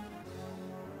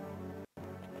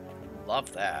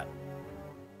 Love that.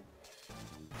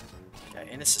 Yeah,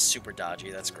 Innis is super dodgy,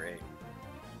 that's great.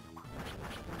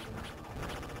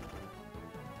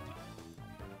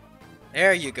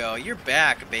 There you go, you're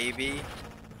back, baby.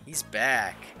 He's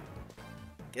back.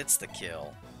 Gets the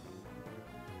kill.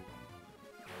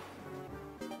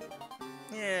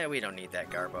 Yeah, we don't need that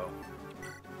Garbo.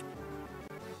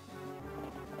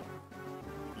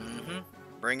 Mm-hmm.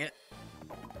 Bring it.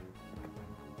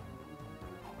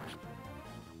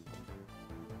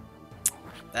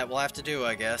 That will have to do,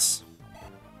 I guess.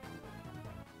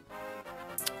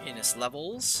 Innis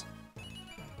levels.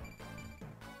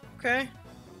 Okay.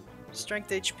 Strength,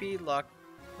 HP, luck.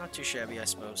 Not too shabby, I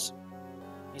suppose.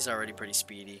 He's already pretty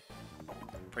speedy.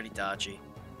 Pretty dodgy.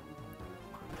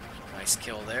 Nice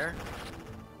kill there.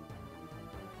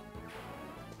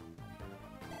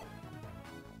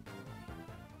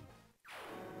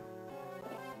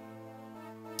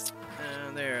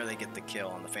 And there they get the kill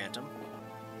on the Phantom.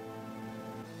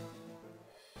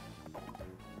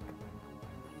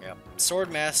 Yep.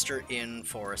 Swordmaster in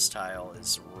Forest Tile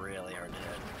is really hard to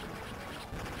hit.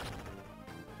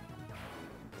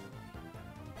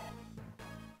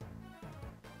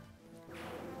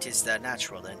 'Tis the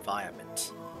natural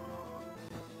environment.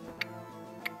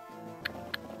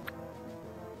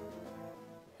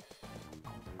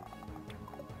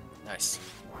 Nice.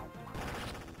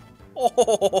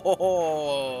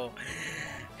 Oh,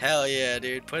 hell yeah,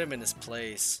 dude. Put him in his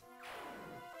place.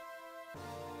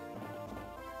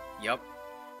 Yup.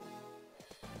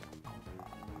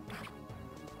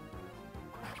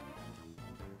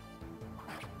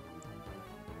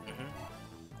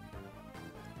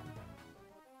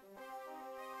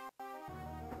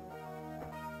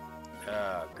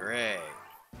 Oh, great.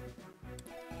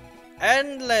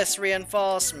 Endless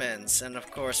reinforcements. And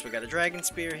of course, we got a Dragon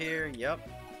Spear here. Yup.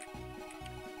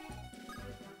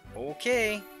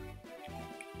 Okay.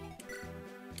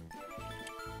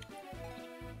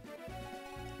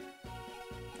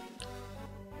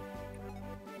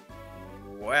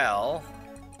 Well,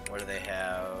 what do they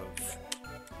have?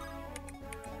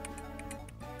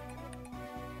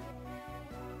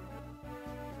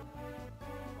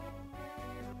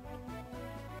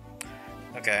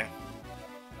 Okay.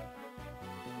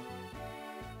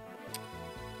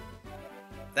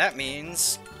 That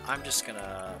means I'm just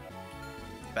gonna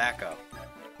back up.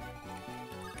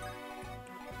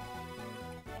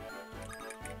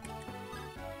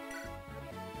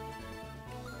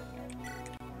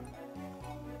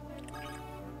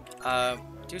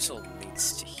 Dusel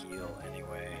needs to heal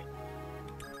anyway.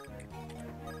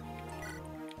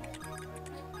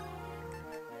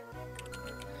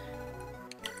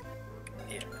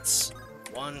 Yeah, it's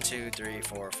 1, 2, 3,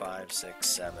 4, 5, 6,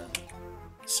 7.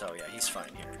 So yeah, he's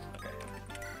fine here. Okay.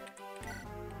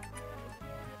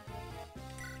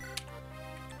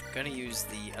 Gonna use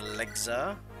the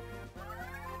Alexa.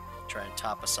 Try and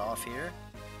top us off here.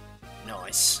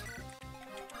 Nice.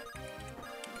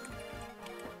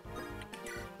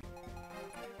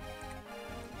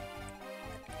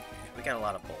 We got a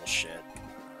lot of bullshit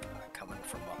coming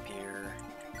from up here.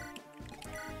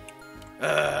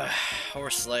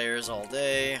 Horse Slayers all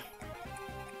day.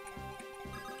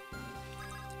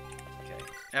 Okay,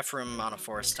 Ephraim on a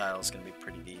forest tile is going to be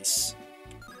pretty decent.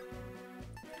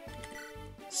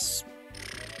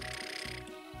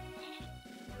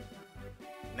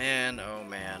 Man, oh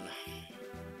man.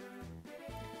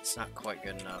 It's not quite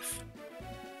good enough.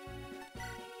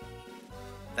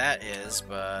 That is,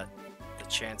 but the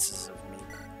chances of me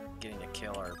getting a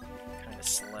kill are kind of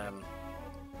slim.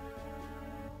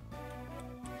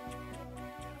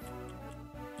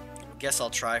 Guess I'll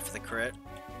try for the crit.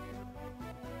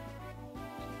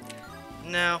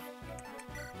 No.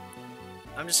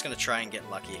 I'm just gonna try and get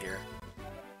lucky here.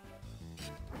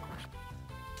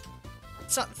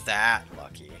 It's not that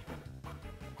lucky.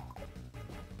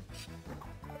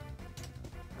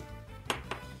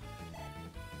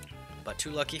 But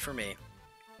too lucky for me.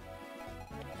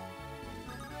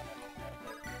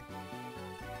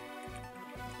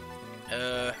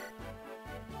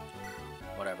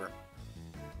 Whatever.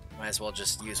 Might as well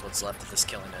just use what's left of this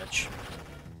killing edge.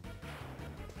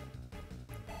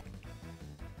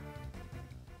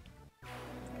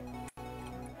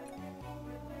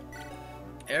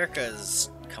 Erica is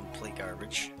complete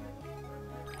garbage.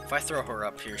 If I throw her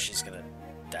up here, she's gonna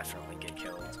definitely get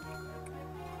killed.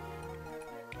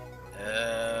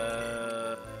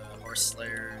 Horse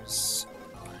Slayers.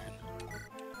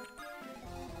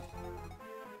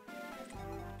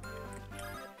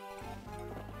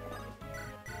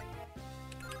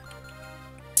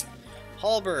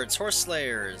 Halberds, Horse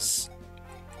Slayers.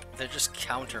 They just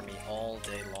counter me all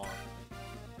day long.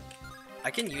 I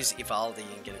can use Ivaldi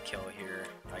and get a kill here,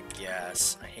 I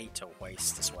guess. I hate to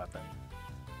waste this weapon.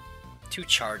 2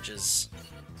 charges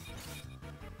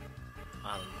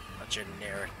on a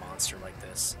generic monster like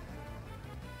this.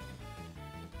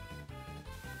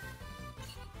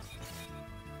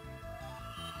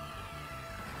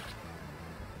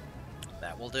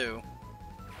 That will do.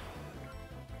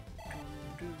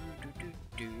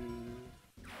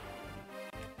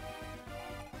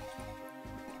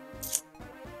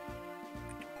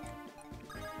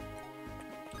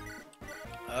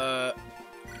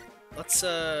 Let's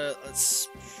This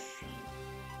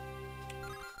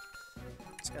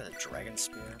guy's a dragon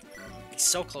spear. He's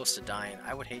so close to dying.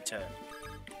 I would hate to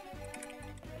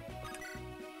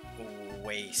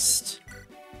waste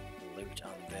loot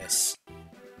on this.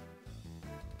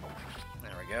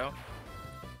 There we go.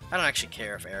 I don't actually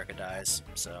care if Erica dies,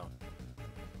 so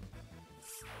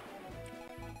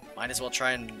might as well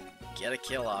try and get a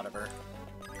kill out of her.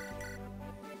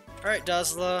 Alright,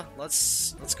 Dazla,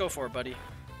 let's go for it, buddy.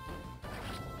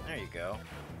 There you go.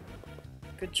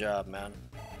 Good job, man.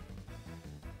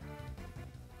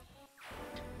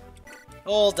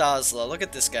 Old Dazla, look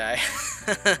at this guy.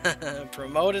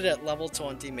 Promoted at level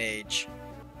 20 mage.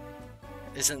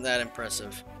 Isn't that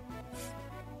impressive?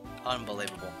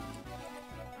 Unbelievable.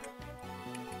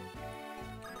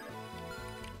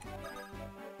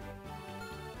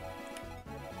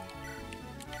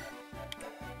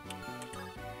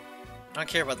 I don't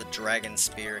care about the dragon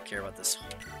spear, I care about this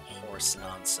horse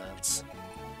nonsense.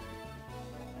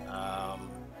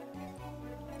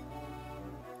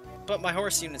 But my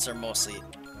horse units are mostly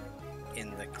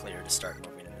in the clear to start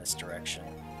moving in this direction.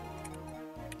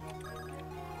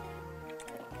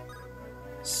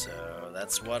 So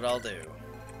that's what I'll do.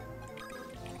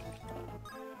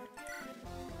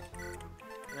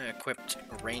 I equipped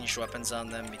ranged weapons on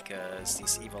them because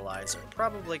these evil eyes are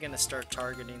probably going to start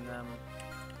targeting them.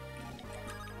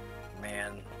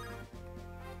 Man.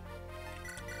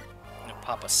 I'm gonna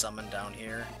pop a summon down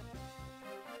here.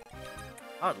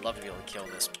 I would love to be able to kill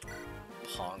this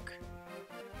punk.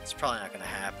 It's probably not gonna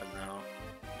happen though.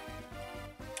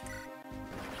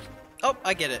 Oh,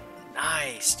 I get it.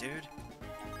 Nice, dude.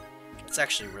 It's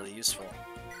actually really useful.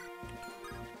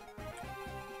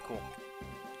 Cool.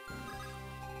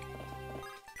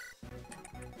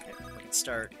 Okay, we can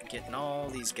start getting all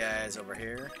these guys over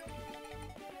here.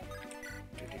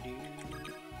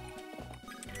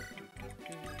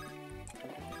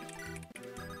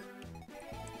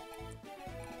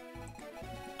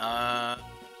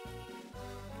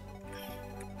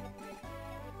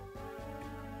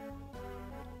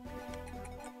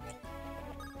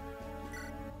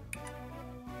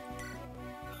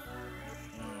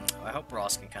 I hope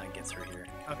Ross can kind of get through here.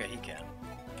 Okay, he can.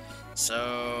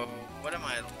 So, what am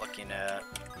I looking at?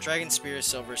 Dragon Spear,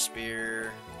 Silver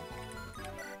Spear,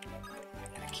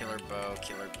 Killer Bow,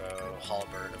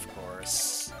 Halberd, of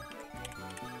course.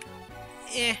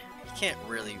 He can't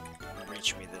really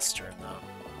reach me this turn, though.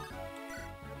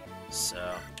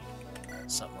 So,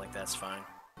 something like that's fine.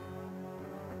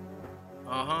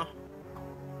 Uh-huh.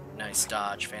 Nice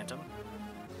dodge, Phantom.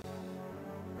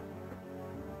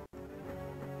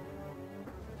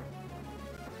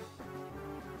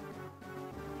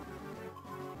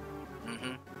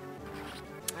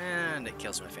 And it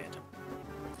kills my Phantom.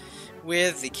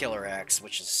 With the Killer Axe,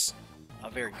 which is A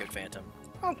very good Phantom.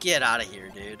 Oh, get out of here,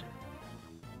 dude.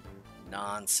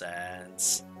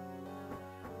 Nonsense.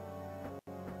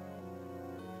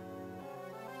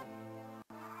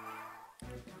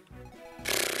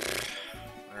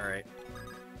 Alright.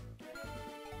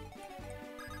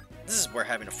 This is where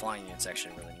having a flying unit's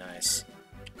actually really nice.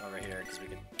 Over here, because we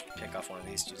could pick off one of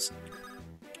these dudes.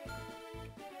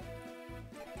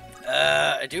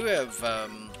 I do have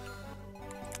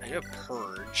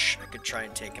Purge. I could try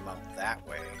and take him out that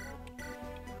way.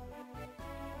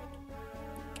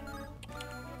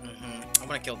 I'm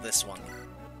gonna kill this one,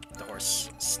 the Horse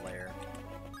Slayer.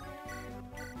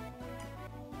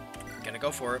 Gonna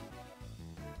go for it.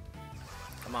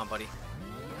 Come on, buddy.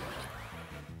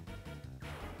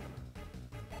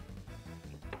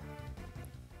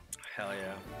 Hell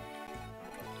yeah.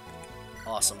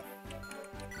 Awesome.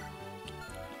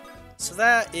 So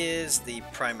that is the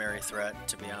primary threat,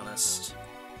 to be honest.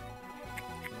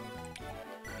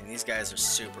 I mean, these guys are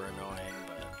super annoying,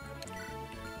 but...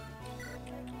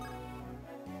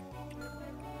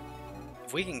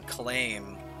 if we can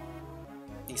claim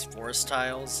these forest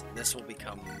tiles, this will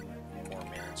become more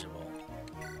manageable.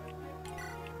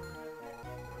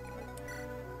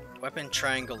 Weapon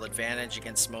triangle advantage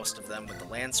against most of them with the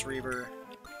Lance Reaver.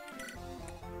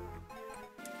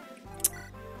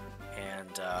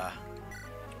 And,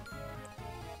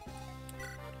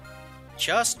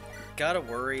 just gotta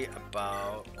worry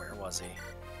about... where was he?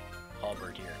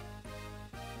 Halberd here.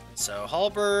 So,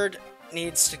 Halberd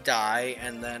needs to die,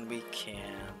 and then we can...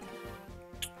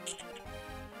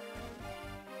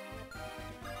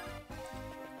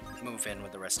 move in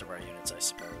with the rest of our units, I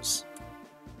suppose.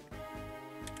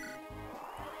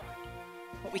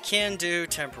 What we can do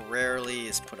temporarily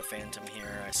is put a Phantom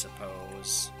here, I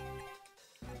suppose.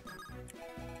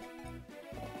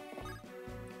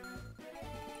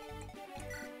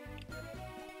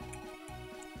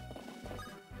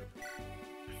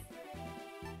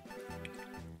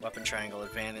 Weapon triangle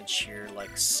advantage here,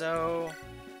 like so.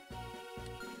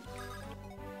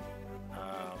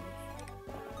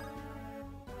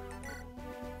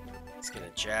 Let's get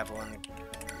a Javelin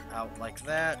out like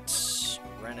that.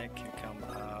 Rennick can come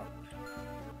up.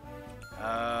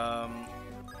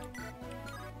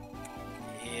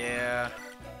 Yeah.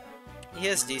 He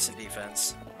has decent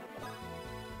defense.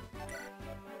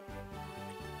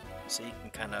 So he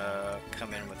can kind of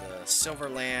come in with a Silver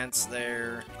Lance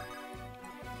there.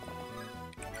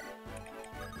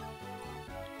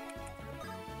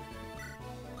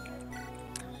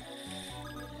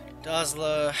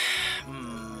 Dazla,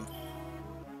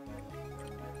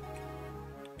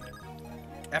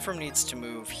 Ephraim needs to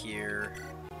move here.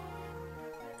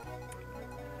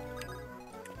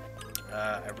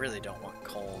 I really don't want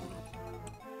Colm.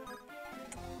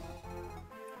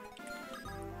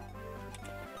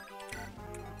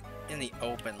 In the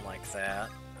open like that.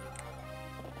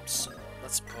 So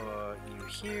let's put you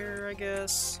here, I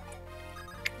guess.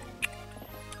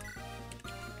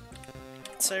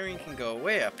 Siren can go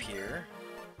way up here.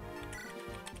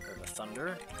 For the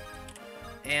Thunder.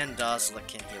 And Dazla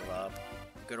can heal up.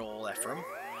 Good old Ephraim.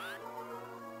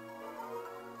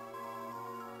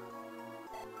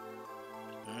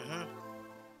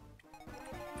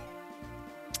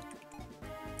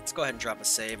 Let's go ahead and drop a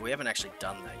save. We haven't actually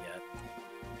done that yet.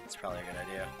 It's probably a good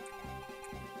idea.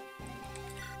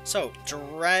 So,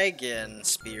 Dragon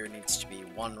Spear needs to be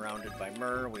one-rounded by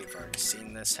Myr. We've already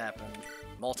seen this happen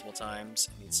multiple times.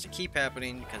 It needs to keep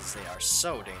happening because they are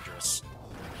so dangerous.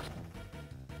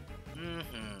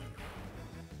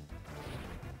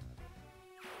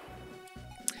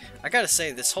 I gotta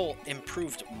say, this whole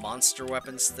improved monster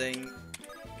weapons thing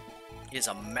is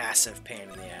a massive pain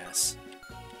in the ass.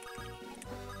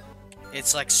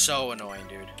 It's like so annoying,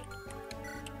 dude.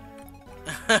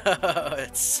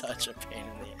 It's such a pain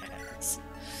in the ass.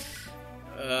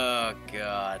 Oh,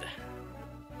 God.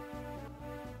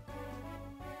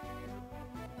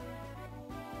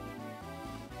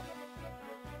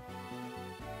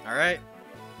 Alright.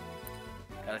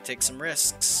 Gotta take some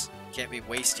risks. Can't be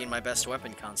wasting my best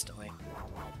weapon constantly.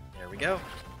 There we go.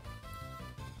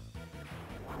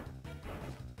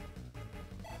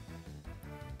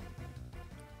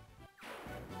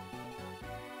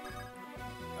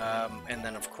 And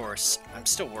then, of course, I'm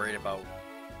still worried about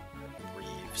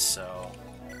Reeves, so...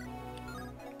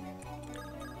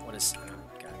 What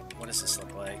does this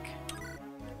look like?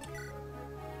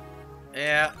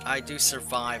 Yeah, I do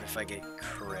survive if I get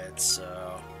crit,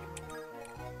 so...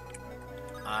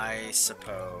 I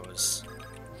suppose...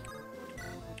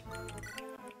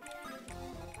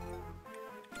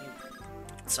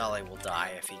 Saleh will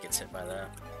die if he gets hit by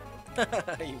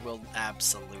that. He will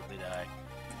absolutely die.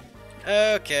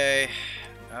 Okay.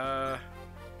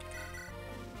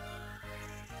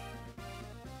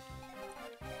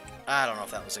 I don't know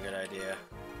if that was a good idea.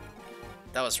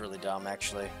 That was really dumb,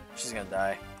 actually. She's gonna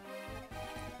die.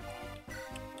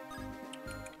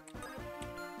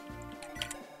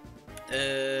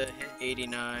 Hit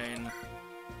 89.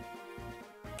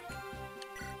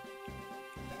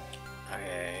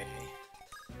 Okay.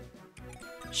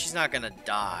 She's not gonna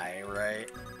die, right?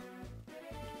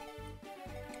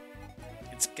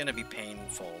 It's gonna be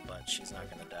painful, but she's not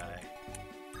gonna die.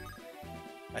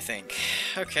 I think.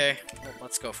 Okay, well,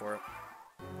 let's go for it.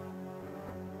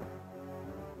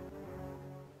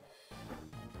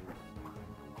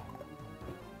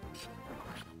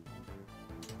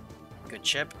 Good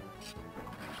chip.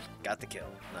 Got the kill.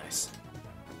 Nice.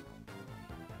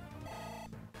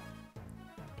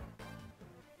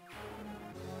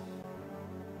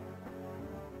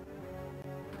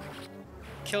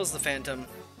 Kills the Phantom.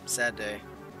 Sad day.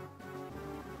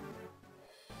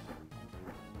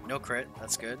 No crit.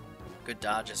 That's good. Good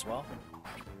dodge as well.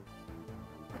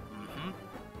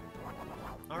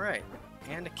 Alright.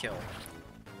 And a kill.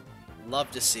 Love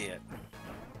to see it.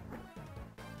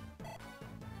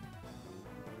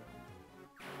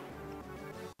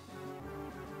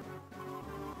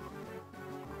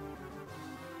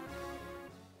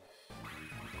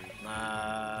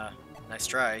 Nice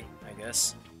try, I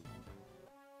guess.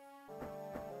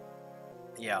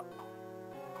 Yeah.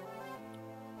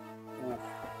 Ooh.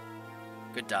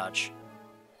 Good dodge.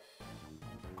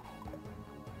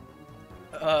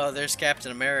 Oh, there's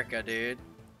Captain America, dude.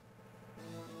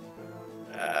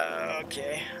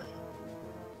 Okay.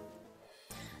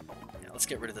 Yeah, let's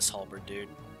get rid of this halberd, dude.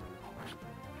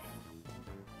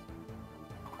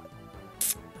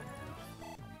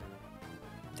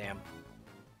 Damn.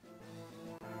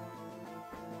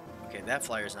 Okay, that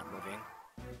flyer's not moving.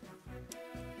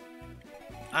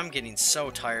 I'm getting so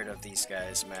tired of these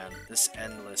guys, man. This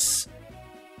endless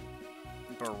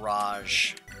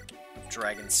barrage of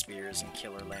dragon spears and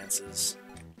killer lances.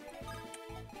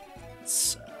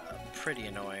 It's pretty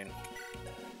annoying.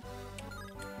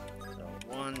 So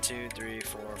 1, 2, 3,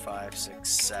 4, 5, 6,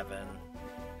 7.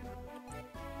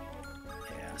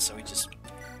 Yeah, so we just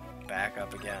back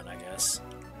up again, I guess.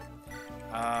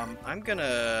 I'm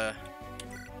gonna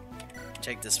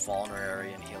take this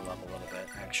vulnerary and heal up a little bit,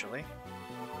 actually.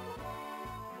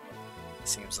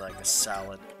 Seems like a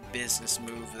solid business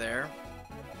move there.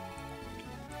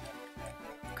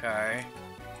 Okay.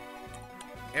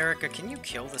 Erica, can you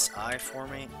kill this eye for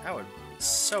me? I would be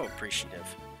so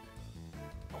appreciative.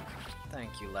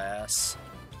 Thank you, lass.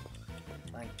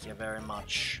 Thank you very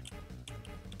much.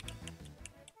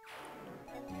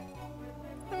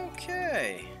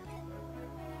 Okay.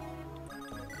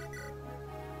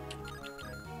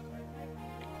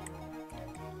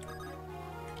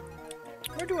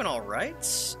 We're doing all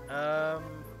right.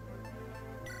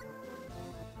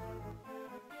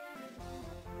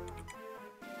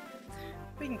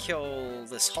 We can kill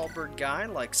this halberd guy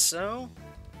like so.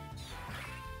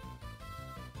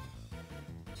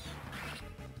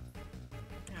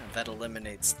 Yeah, that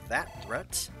eliminates that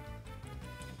threat.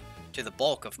 To the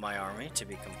bulk of my army, to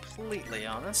be completely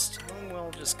honest. And we'll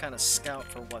just kind of scout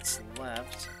for what's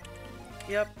left.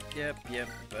 Yep.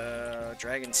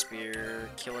 Dragon Spear,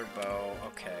 Killer Bow,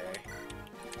 okay.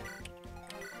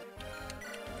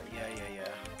 Yeah.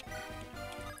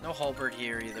 No halberd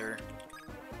here either.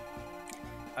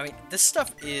 I mean, this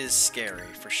stuff is scary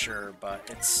for sure, but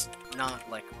it's not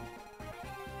like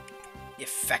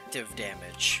effective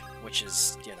damage, which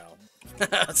is, you know,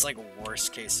 it's like a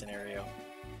worst case scenario.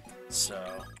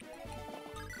 So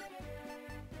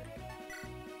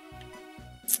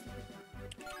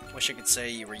wish I could say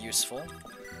you were useful.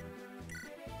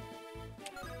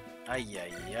 Ay.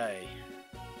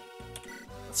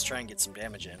 Let's try and get some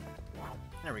damage in.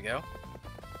 There we go.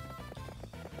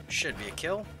 Should be a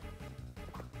kill.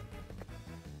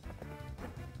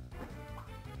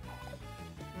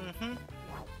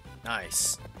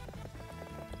 Nice.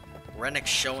 Rennick's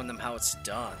showing them how it's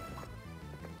done.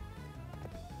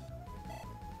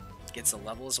 Gets a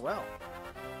level as well.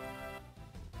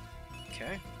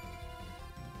 Okay.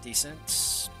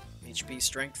 Decent. HP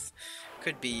strength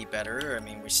could be better. I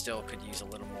mean, we still could use a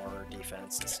little more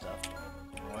defense and stuff.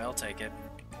 Well, I'll take it.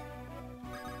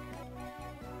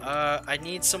 I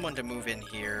need someone to move in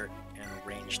here and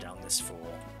range down this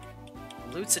fool.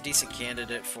 Loot's a decent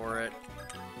candidate for it.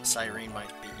 Cyrene might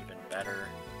be even better.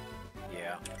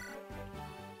 Yeah.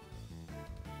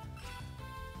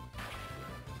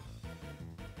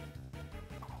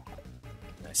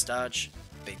 Nice dodge.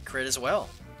 Big crit as well.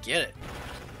 Get it.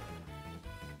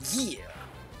 Yeah.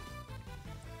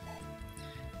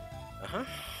 Uh-huh.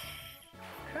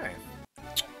 Okay.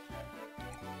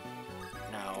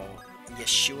 Now,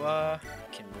 Yeshua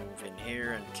can move in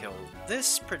here and kill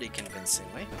this pretty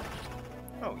convincingly.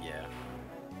 Oh, yeah.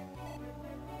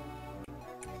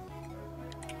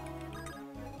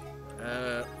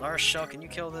 Lars Shell, can you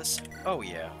kill this? Oh,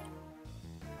 yeah.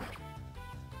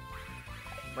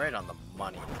 Right on the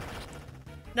money.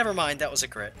 Never mind, that was a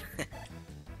crit.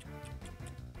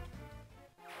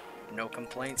 No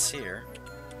complaints here.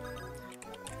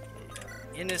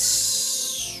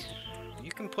 Innis...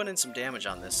 You can put in some damage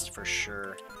on this for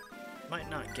sure. Might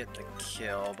not get the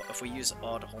kill, but if we use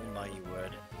Odd Holma, you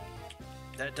would.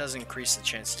 That does increase the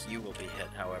chance you will be hit,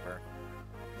 however.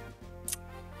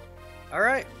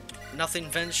 Alright. Nothing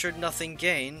ventured, nothing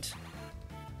gained.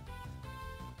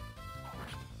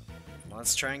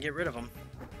 Let's try and get rid of them.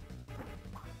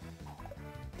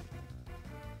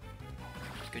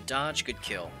 Good dodge, good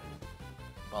kill.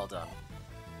 Well done.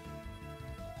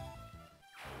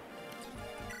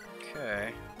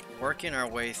 Okay. Working our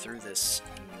way through this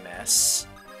mess.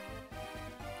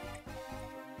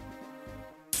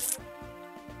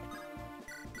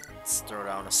 Let's throw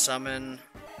down a summon.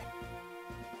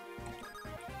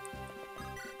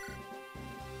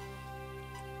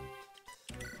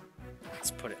 Let's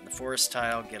put it in the forest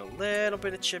tile, get a little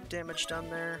bit of chip damage done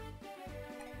there.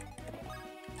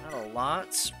 Not a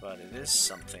lot, but it is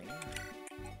something.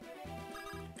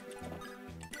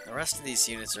 The rest of these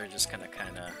units are just gonna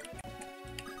kinda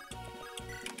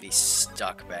be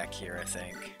stuck back here, I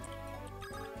think.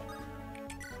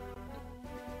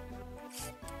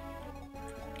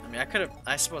 I mean,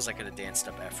 I suppose I could have danced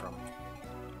up Ephraim.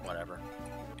 Whatever.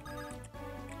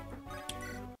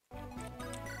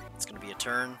 It's gonna be a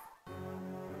turn.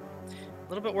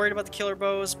 A little bit worried about the killer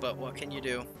bows, but what can you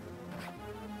do?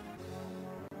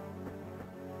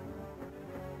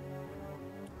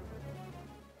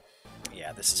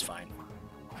 Yeah, this is fine.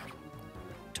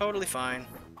 Totally fine.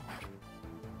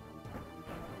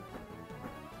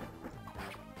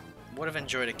 Would have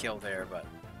enjoyed a kill there, but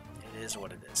it is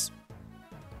what it is.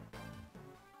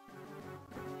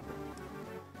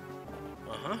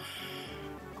 Uh-huh.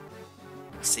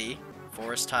 See?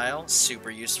 Forest tile, super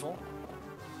useful.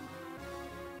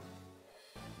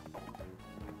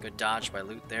 Good dodge by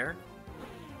Loot there.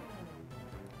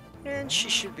 And she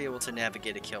should be able to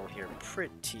navigate a kill here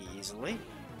pretty easily.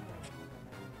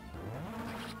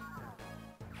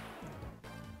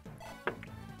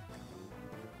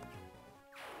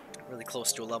 Really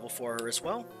close to a level for her as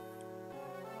well.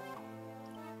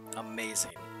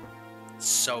 Amazing.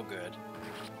 So good.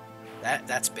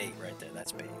 That's bait right there,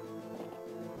 that's bait.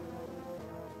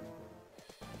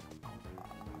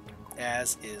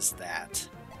 As is that.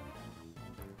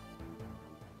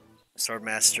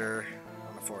 Swordmaster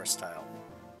on the forest tile.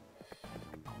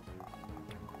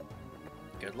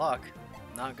 Good luck.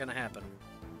 Not gonna happen.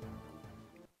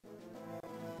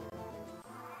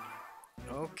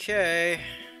 Okay.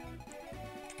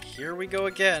 Here we go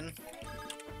again.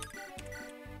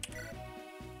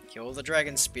 Kill the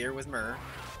dragon spear with Myrrh.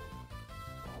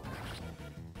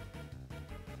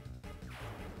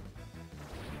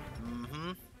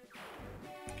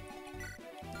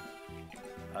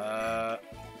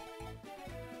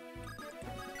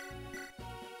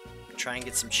 Try and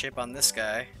get some chip on this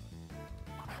guy.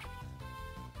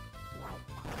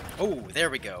 Oh, there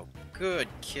we go. Good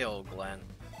kill, Glenn.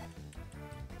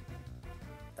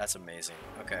 That's amazing.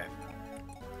 Okay.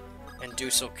 And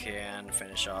Dusel can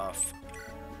finish off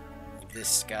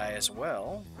this guy as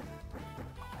well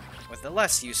with the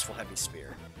less useful heavy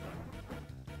spear.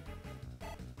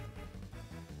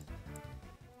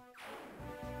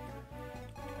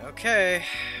 Okay.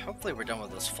 Hopefully we're done with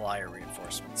those flyer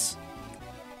reinforcements.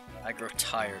 I grow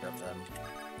tired of them.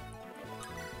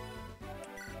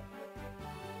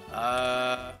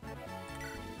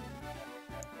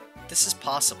 This is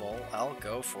possible. I'll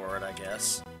go for it, I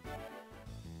guess.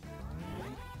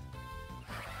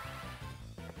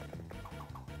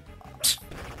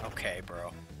 Okay,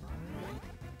 bro.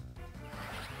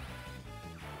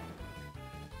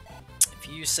 If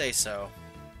you say so.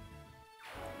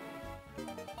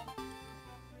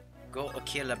 Go a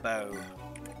kill a bow.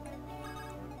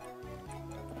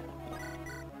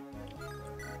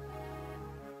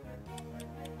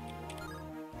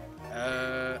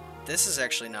 This is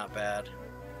actually not bad.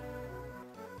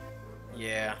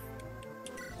 Yeah.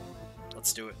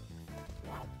 Let's do it.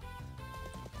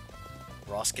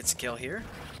 Ross gets a kill here.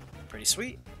 Pretty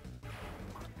sweet.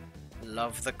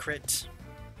 Love the crit.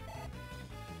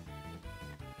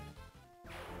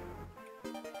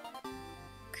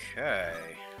 Okay.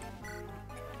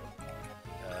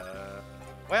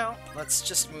 Well, let's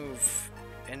just move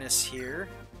Ennis here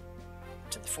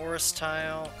to the forest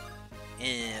tile.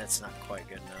 It's not quite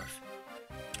good enough.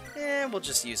 And we'll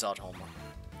just use Odd Homa.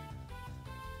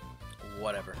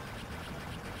 Whatever.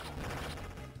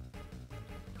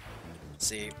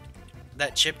 See,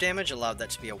 that chip damage allowed that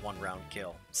to be a one-round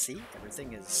kill. See,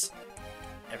 everything is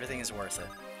worth it.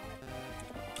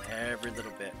 Every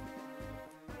little bit.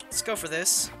 Let's go for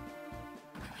this.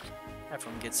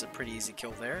 Everyone gets a pretty easy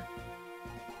kill there.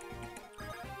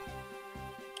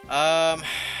 What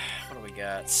do we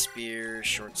got? Spear,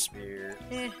 short spear.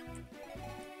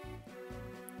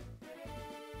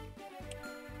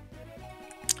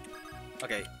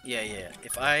 Okay, yeah.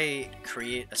 If I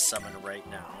create a summon right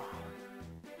now,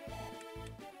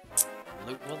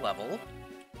 loot will level,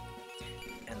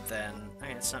 and then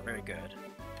okay, it's not very good.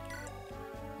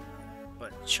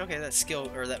 But okay, that skill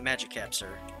or that magic caps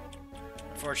her.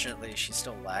 Unfortunately, she's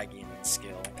still lagging in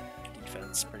skill,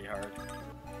 defense pretty hard.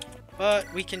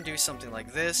 But we can do something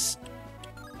like this.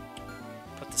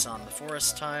 Put this on the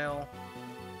forest tile,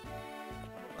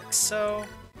 like so.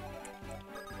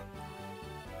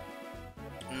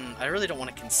 I really don't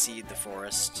want to concede the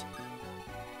forest.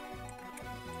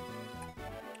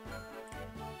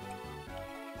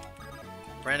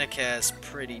 Brannick has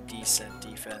pretty decent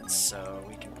defense, so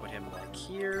we can put him like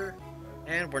here.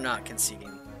 And we're not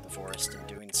conceding the forest in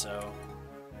doing so.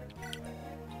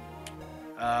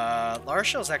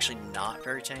 Larshell's actually not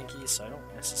very tanky, so I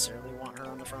don't necessarily want her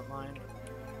on the front line.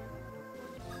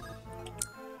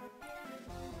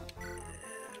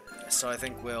 So I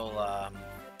think we'll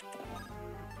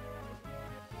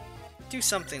do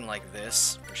something like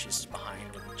this, where she's just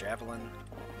behind with the javelin.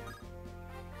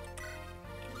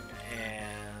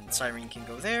 And Cyrene can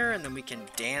go there, and then we can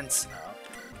dance up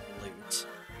loot.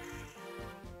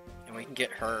 And we can get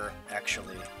her,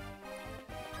 actually,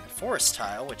 the forest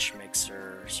tile, which makes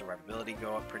her survivability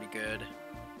go up pretty good.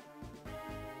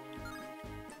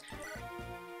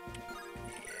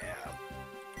 Yeah.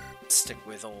 Stick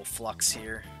with old Flux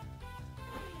here.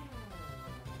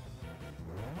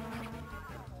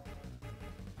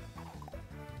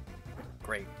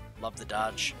 Great. Love the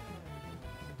dodge.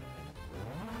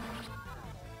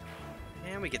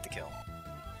 And we get the kill.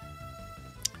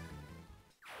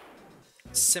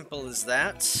 Simple as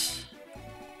that.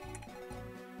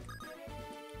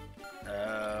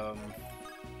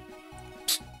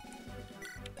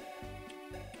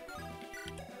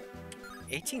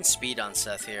 18 speed on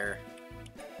Seth here.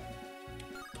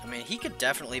 I mean, he could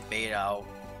definitely bait out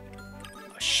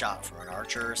a shot from an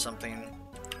archer or something.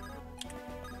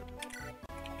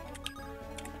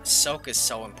 Soak is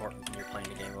so important when you're playing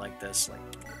a game like this. Like,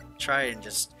 try and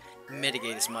just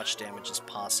mitigate as much damage as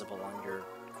possible on your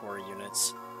core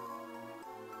units.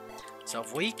 So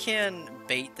if we can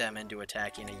bait them into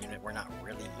attacking a unit we're not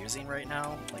really using right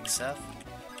now, like Seth,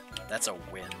 that's a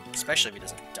win. Especially if he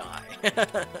doesn't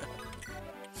die.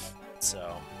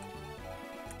 So,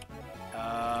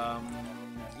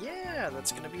 yeah,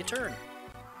 that's gonna be a turn.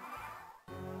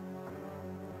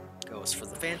 Goes for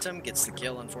the Phantom, gets the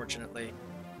kill, unfortunately.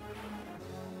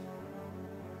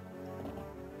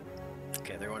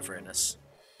 Okay, they're going for Innis.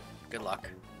 Good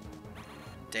luck.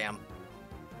 Damn.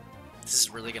 This is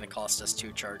really gonna cost us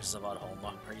 2 charges of Odd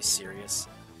Homa. Are you serious?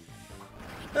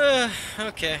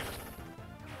 Okay.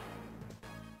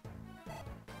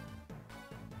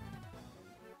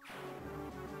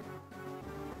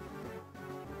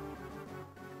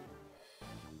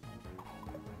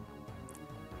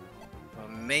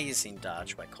 Amazing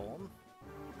dodge by Colm.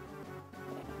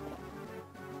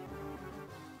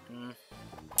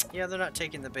 Yeah, they're not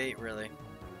taking the bait, really.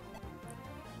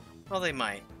 Well, they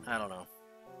might. I don't know.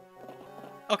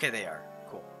 Okay, they are.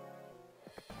 Cool.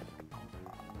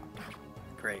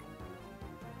 Great.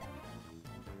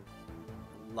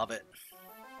 Love it.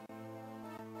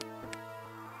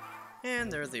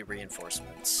 And there are the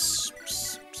reinforcements.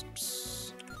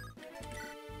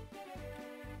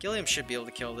 Gilliam should be able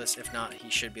to kill this. If not, he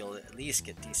should be able to at least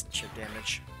get decent chip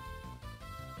damage.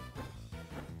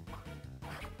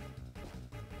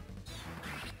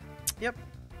 Yep.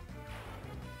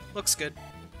 Looks good.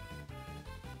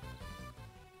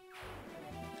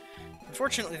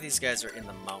 Unfortunately, these guys are in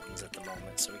the mountains at the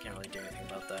moment, so we can't really do anything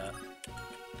about that.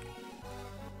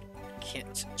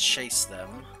 Can't chase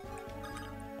them.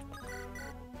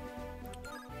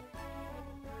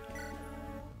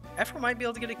 Ephra might be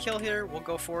able to get a kill here. We'll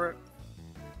go for it.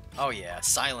 Oh yeah,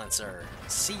 Silencer.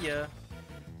 See ya.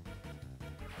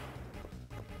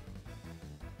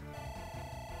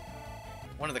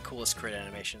 One of the coolest crit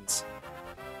animations,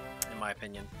 in my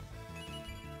opinion.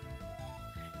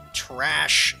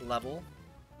 Trash level.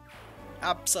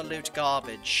 Absolute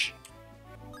garbage.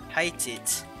 Hate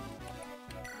it.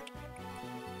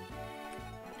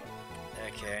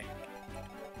 Okay.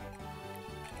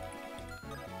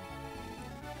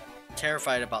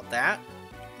 Terrified about that.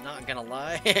 Not gonna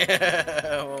lie.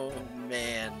 Oh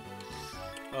man.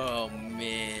 Oh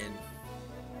man.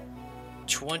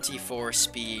 24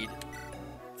 speed.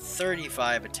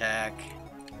 35 attack.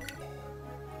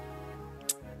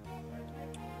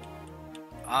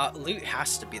 Loot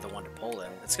has to be the one to pull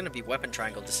him. It's gonna be weapon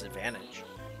triangle disadvantage.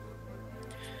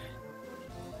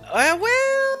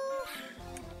 Well...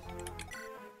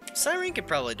 Cyrene could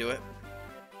probably do it.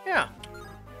 Yeah.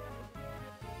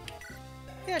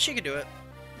 Yeah, she could do it.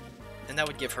 And that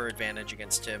would give her advantage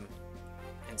against him.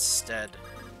 Instead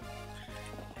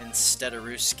of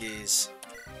Ruski's.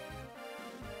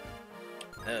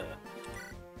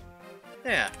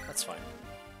 Yeah, that's fine.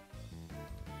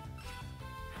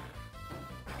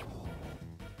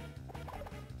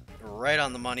 Right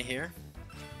on the money here.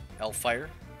 Hellfire.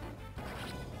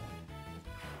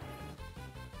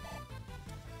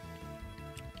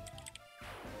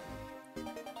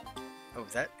 Oh,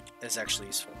 that is actually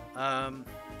useful.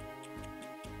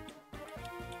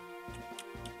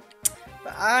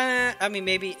 But I mean,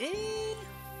 maybe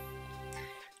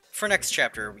for next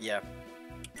chapter, yeah.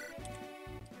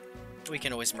 We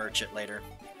can always merge it later.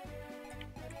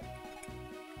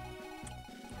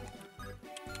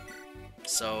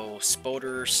 So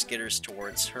Spoder skitters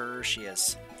towards her. She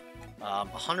has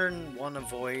 101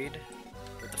 avoid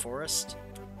with the forest.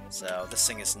 So this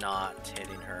thing is not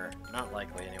hitting her. Not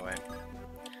likely anyway.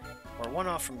 We're one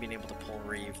off from being able to pull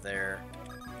Reeve there.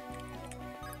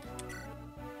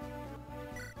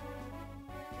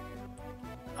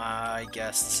 I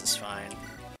guess this is fine.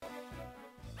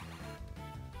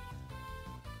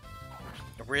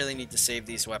 I really need to save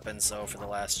these weapons though for the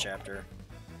last chapter.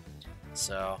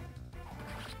 So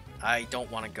I don't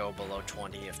want to go below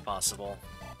 20 if possible.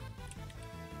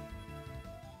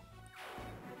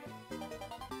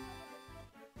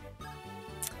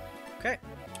 Okay.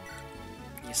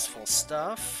 Useful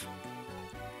stuff.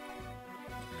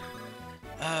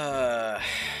 I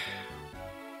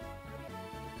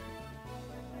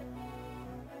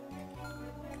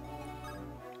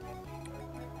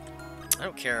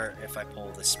don't care if I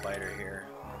pull this spider here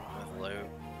with loot.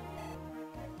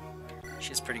 She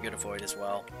has pretty good avoid as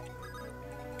well.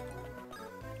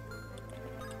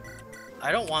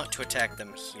 I don't want to attack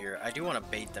them here. I do want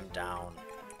to bait them down.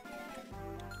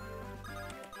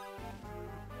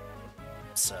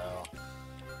 So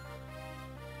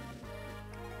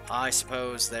I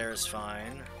suppose there's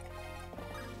fine.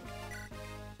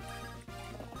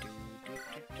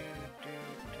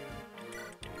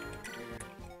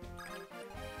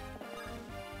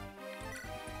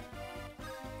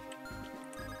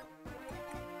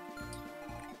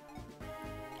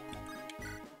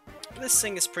 This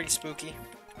thing is pretty spooky.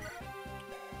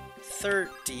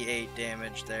 38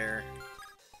 damage there.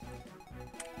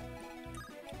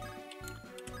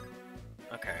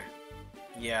 Okay.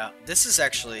 Yeah, this is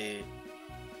actually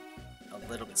a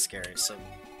little bit scary. So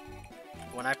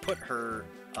when I put her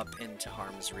up into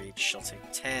harm's reach, she'll take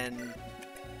 10.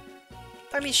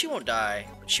 I mean, she won't die,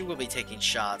 but she will be taking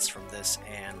shots from this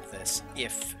and this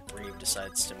if Reeve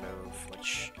decides to move,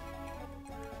 which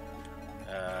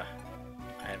I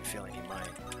have a feeling he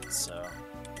might, so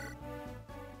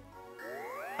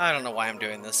I don't know why I'm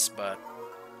doing this, but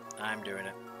I'm doing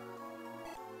it.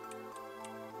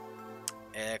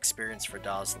 Experience for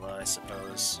Dazla, I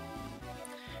suppose.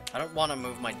 I don't want to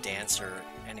move my dancer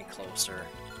any closer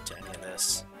to any of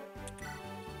this.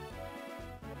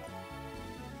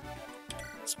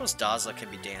 I suppose Dazla can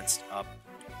be danced up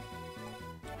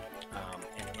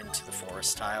and into the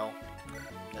forest tile.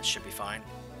 That should be fine.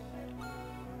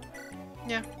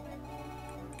 Yeah.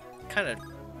 Kind of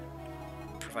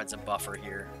provides a buffer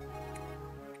here.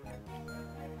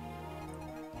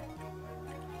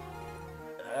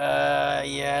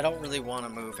 Yeah, I don't really want to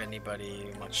move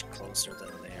anybody much closer than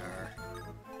they are.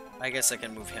 I guess I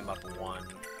can move him up 1.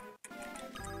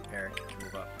 Eric can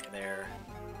move up there.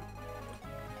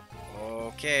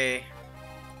 Okay.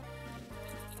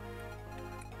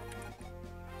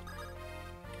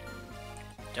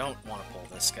 Don't want to pull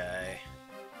this guy.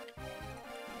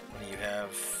 What do you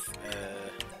have?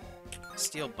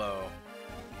 Steel bow.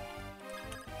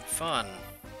 Fun.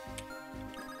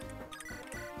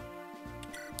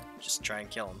 Just try and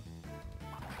kill him.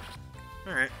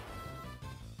 Alright.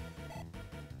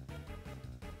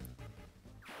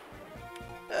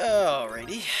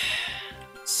 Alrighty.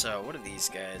 So, what do these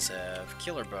guys have?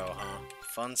 Killer bow, huh?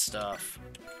 Fun stuff.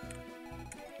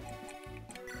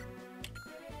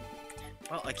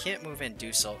 Well, I can't move in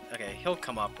Dusel. Okay, he'll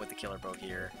come up with the killer bow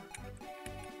here.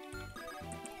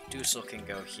 Dusel can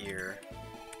go here.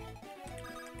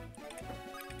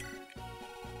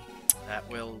 That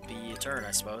will be a turn,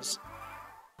 I suppose.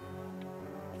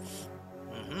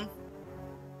 Mm-hmm.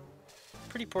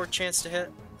 Pretty poor chance to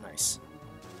hit. Nice.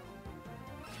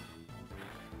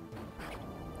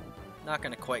 Not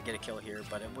gonna quite get a kill here,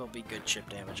 but it will be good chip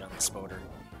damage on the Spoder.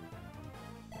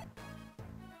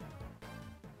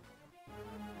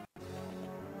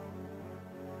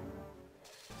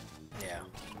 Yeah.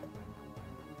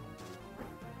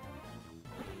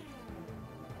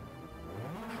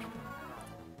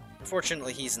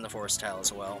 Unfortunately, he's in the forest tile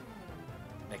as well.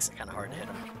 Makes it kind of hard to hit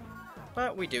him.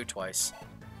 But we do twice.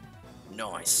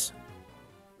 Nice.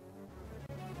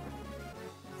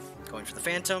 Going for the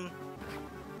Phantom.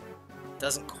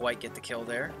 Doesn't quite get the kill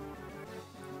there.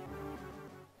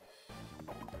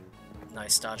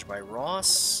 Nice dodge by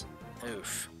Ross.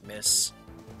 Oof, miss.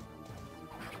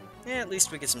 Yeah, at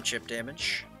least we get some chip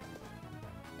damage.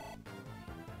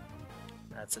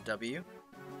 That's a W.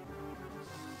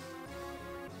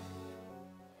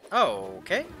 Oh,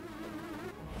 okay.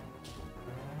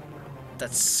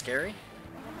 That's scary.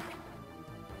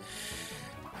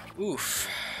 Oof.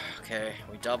 Okay,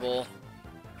 we double.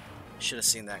 Should have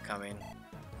seen that coming.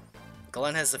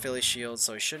 Glenn has the Philly shield,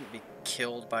 so he shouldn't be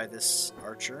killed by this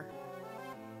archer.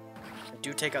 I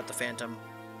do take out the Phantom.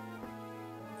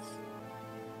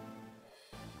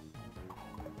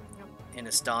 In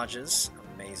his dodges.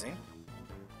 Amazing.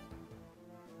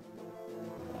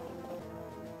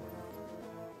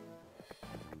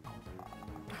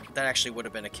 That actually would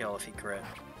have been a kill if he crit.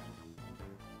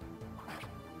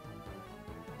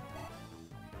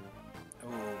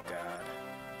 Oh, God.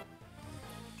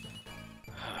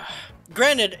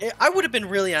 Granted, I would have been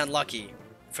really unlucky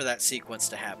for that sequence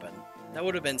to happen. That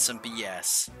would have been some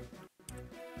BS.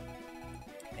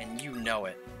 And you know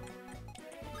it.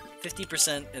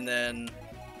 50% and then...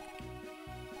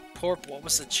 what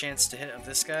was the chance to hit of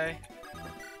this guy?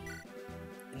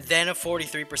 And then a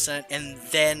 43% and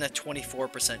then a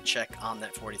 24% check on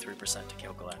that 43% to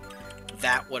kill Glenn.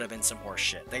 That would have been some horse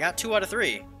shit. They got 2 out of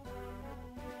 3.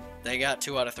 They got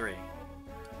 2 out of 3.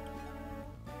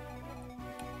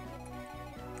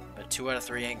 But 2 out of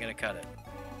 3 ain't gonna cut it.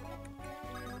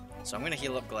 So I'm gonna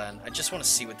heal up Glenn. I just want to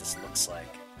see what this looks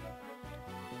like.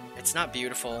 It's not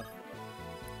beautiful,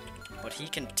 but he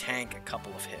can tank a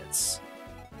couple of hits.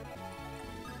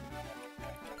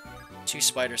 2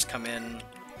 spiders come in.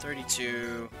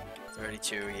 32,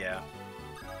 32, yeah.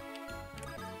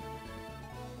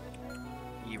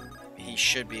 He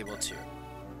should be able to.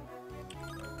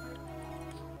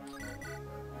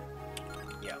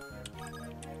 Yeah.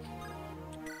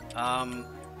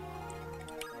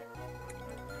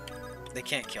 They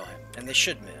can't kill him, and they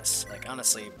should miss. Like,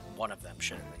 honestly, one of them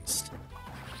should at least.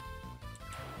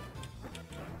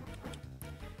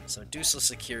 So Dusel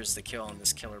secures the kill on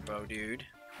this killer bow dude.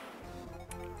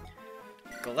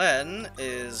 Glenn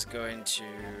is going to...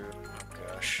 oh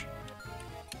gosh.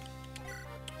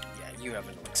 Yeah, you have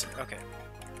an elixir. Okay.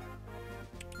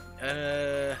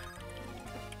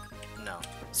 No.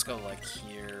 Let's go like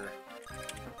here.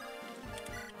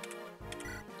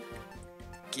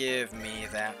 Give me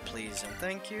that, please, and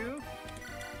thank you.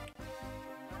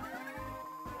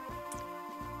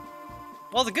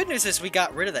 Well, the good news is we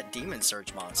got rid of that Demon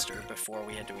Surge monster before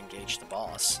we had to engage the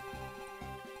boss.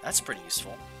 That's pretty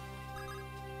useful.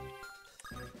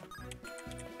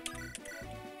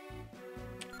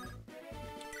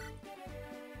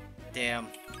 Damn.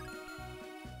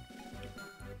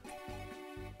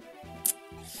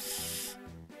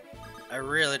 I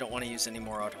really don't want to use any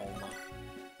more Odhoma.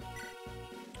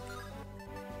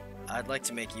 I'd like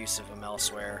to make use of him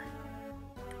elsewhere.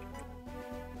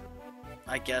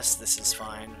 I guess this is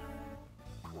fine.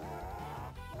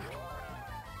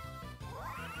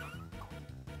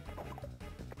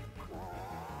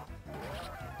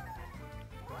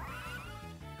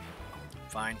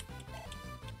 Fine.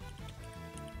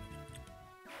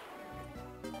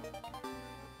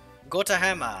 Go to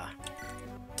hammer.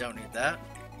 Don't need that.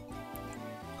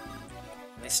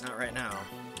 At least not right now.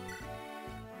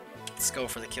 Let's go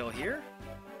for the kill here.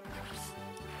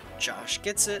 Josh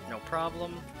gets it, no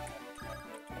problem.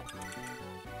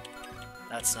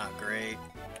 That's not great.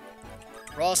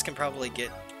 Ross can probably get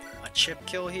a chip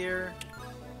kill here.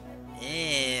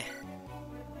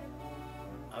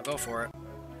 I'll go for it.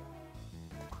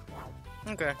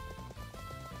 Okay.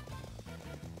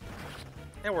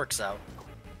 It works out.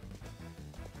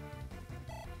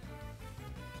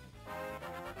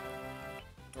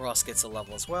 Ross gets a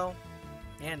level as well.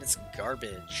 And it's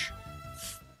garbage.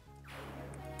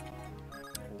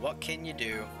 what can you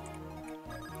do?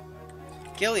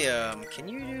 Gilliam, can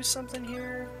you do something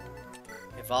here?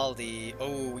 Ivaldi.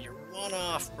 Oh, you're one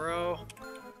off, bro.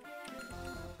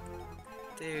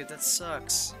 Dude, that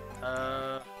sucks.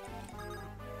 I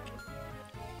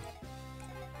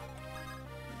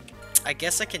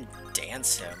guess I can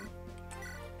dance him.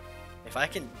 If I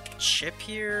can chip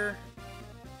here,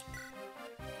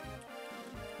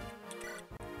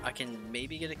 I can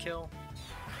maybe get a kill.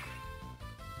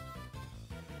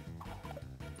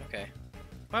 Okay.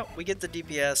 Well, we get the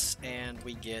DPS and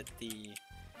we get the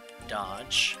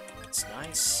dodge. That's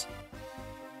nice.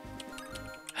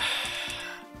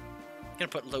 Gonna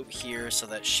put Loot here so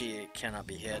that she cannot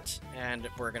be hit, and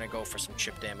we're gonna go for some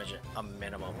chip damage at a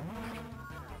minimum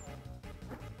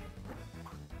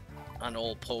on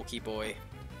old Pokey Boy.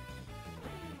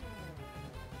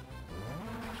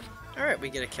 Alright, we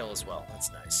get a kill as well.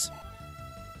 That's nice.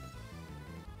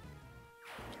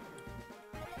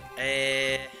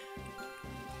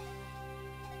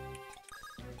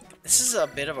 This is a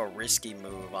bit of a risky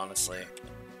move, honestly.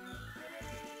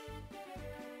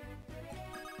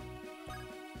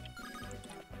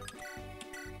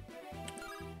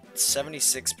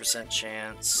 76%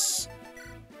 chance.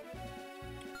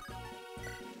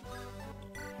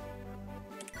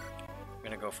 I'm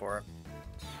gonna go for it.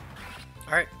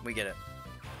 Alright, we get it.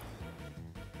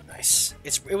 Nice.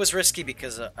 It was risky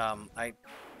because I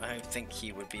think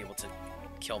he would be able to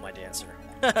kill my dancer.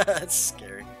 That's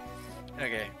scary.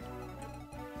 Okay.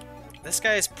 This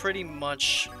guy is pretty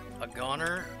much a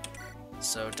goner.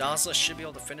 So Dazla should be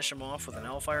able to finish him off with an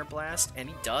Hellfire Blast, and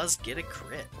he does get a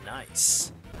crit.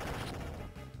 Nice.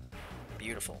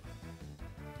 Beautiful.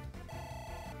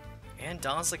 And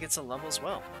Dazla gets a level as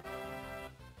well.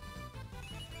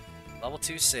 Level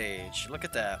 2 Sage. Look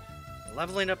at that.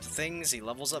 Leveling up things, he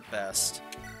levels up best.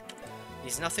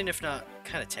 He's nothing if not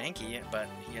kind of tanky, but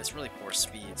he has really poor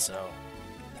speed, so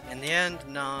in the end,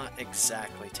 not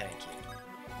exactly tanky.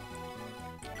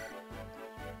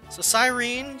 So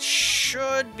Cyrene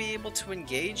should be able to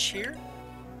engage here.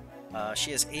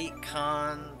 She has 8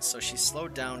 con, so she's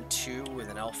slowed down 2 with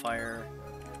an Hellfire.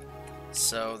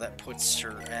 So that puts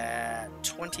her at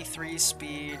 23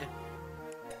 speed.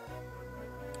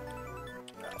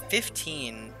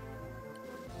 15.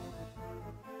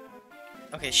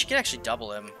 Okay, she can actually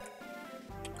double him.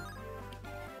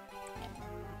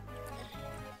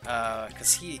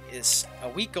 Because he is a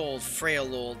weak-old,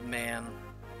 frail old man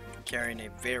carrying a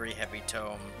very heavy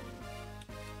tome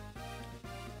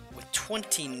with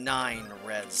 29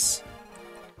 res.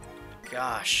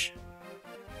 Gosh.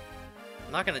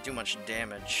 I'm not going to do much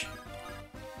damage,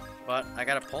 but I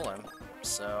got to pull him,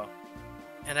 so...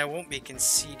 And I won't be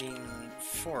conceding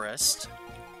Forest.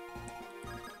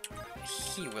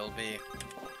 He will be.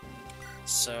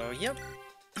 So, yep.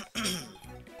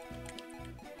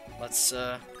 Let's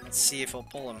see if I'll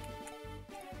pull him.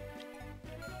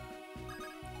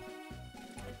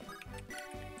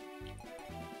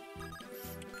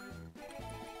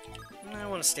 I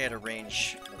want to stay at a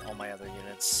range with all my other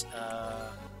units.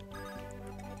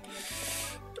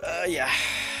 Yeah.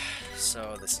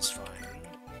 So this is fine.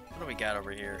 What do we got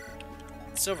over here?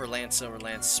 Silver Lance,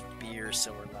 Spear,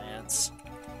 Silver Lance.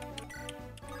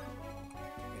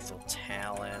 Lethal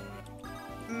Talon.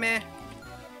 Meh.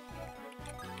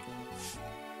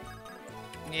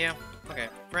 Yeah, okay.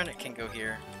 Brennet can go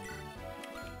here.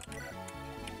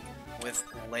 With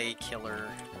Lay Killer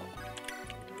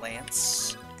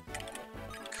Lance.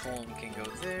 Colm can go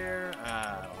there.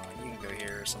 I don't know, you can go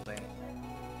here or something.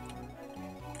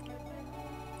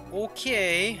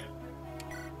 Okay.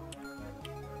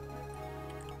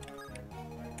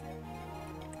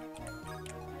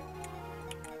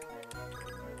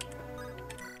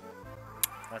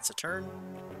 That's a turn.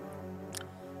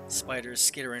 Spiders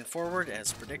skittering forward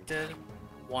as predicted.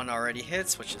 One already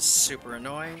hits, which is super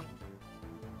annoying.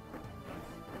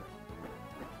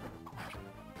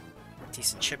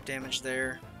 Decent chip damage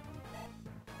there.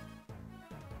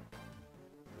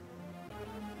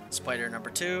 Spider number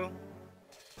 2.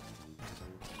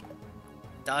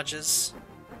 Dodges.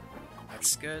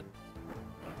 That's good.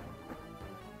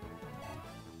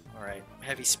 Alright,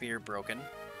 heavy spear broken.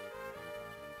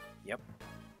 Yep.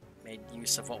 Made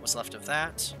use of what was left of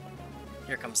that.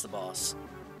 Here comes the boss.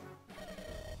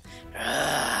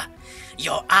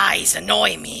 Your eyes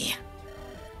annoy me.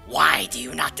 Why do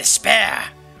you not despair?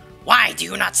 Why do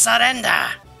you not surrender?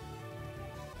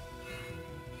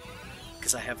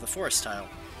 Because I have the forest tile.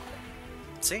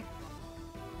 See?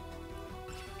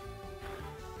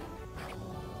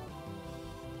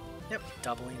 Yep,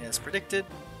 doubling as predicted.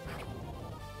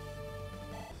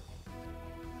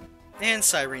 And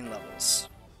Cyrene levels.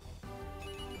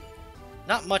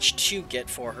 Not much to get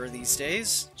for her these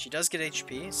days. She does get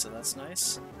HP, so that's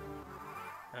nice.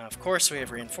 Of course, we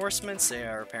have reinforcements. They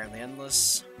are apparently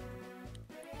endless.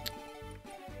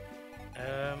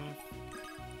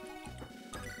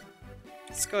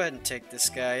 Let's go ahead and take this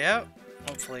guy out.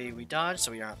 Hopefully we dodge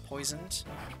so we aren't poisoned.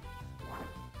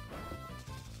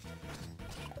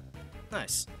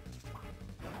 Nice.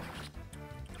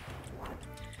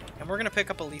 And we're going to pick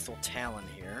up a lethal talon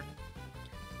here.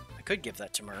 I could give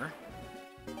that to Myr.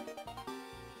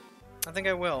 I think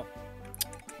I will.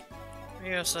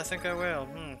 Yes, I think I will.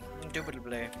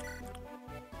 Indubitably.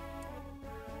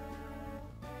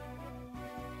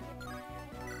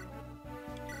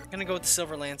 Gonna go with the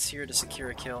Silver Lance here to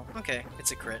secure a kill. Okay, it's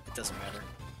a crit. It doesn't matter.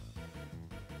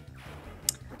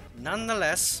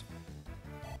 Nonetheless,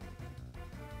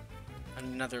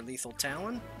 another lethal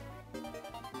talon.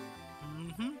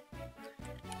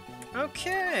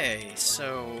 Okay,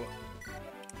 so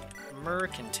Myr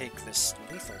can take this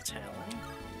lethal talon.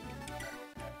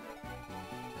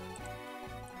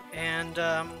 And,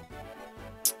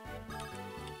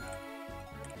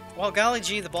 well, golly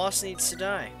gee, the boss needs to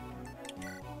die.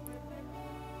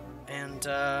 And,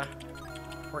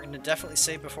 we're gonna definitely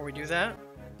save before we do that.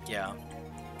 Yeah.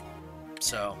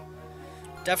 So,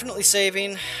 definitely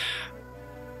saving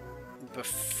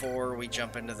before we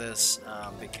jump into this,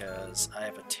 because I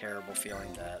have a terrible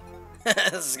feeling that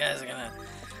this guy's gonna,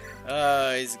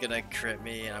 he's gonna crit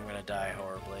me and I'm gonna die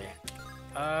horribly.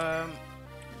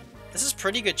 This is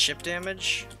pretty good chip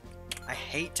damage. I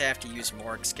hate to have to use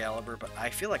more Excalibur, but I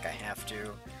feel like I have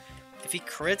to. If he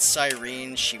crits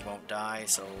Cyrene, she won't die,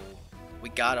 so we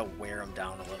gotta wear him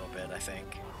down a little bit, I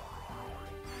think.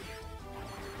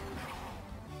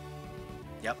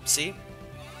 Yep, see?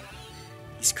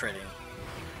 He's critting.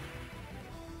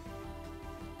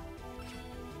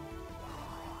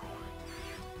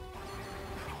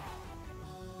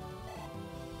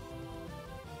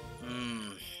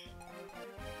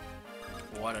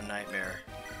 What a nightmare.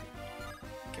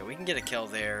 Okay, we can get a kill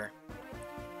there.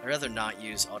 I'd rather not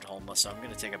use Odholma, so I'm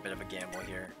going to take a bit of a gamble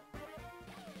here.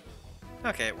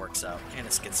 Okay, it works out.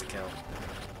 Annis gets a kill.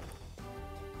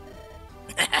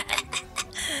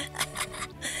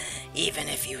 Even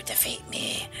if you defeat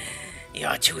me,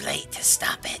 you're too late to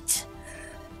stop it.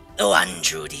 The one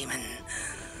true demon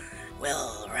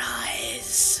will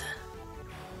rise.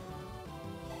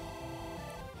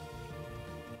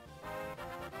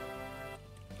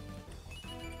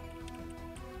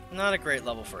 Not a great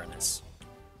level for Annis,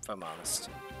 if I'm honest.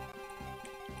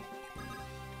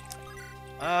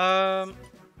 I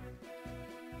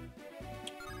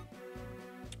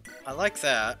like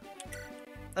that.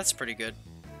 That's pretty good.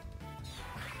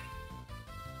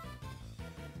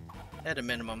 At a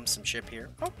minimum, some chip here.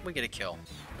 Oh, we get a kill.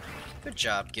 Good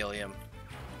job, Gilliam.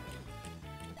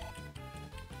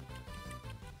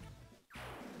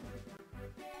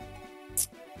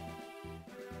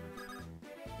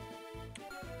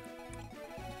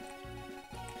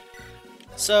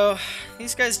 So,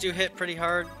 these guys do hit pretty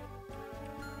hard,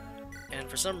 and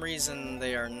for some reason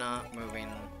they are not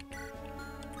moving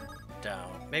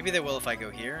down. Maybe they will if I go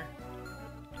here.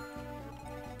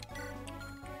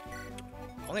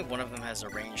 Only one of them has a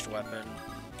ranged weapon.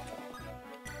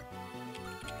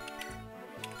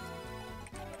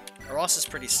 Ross is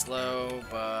pretty slow,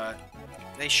 but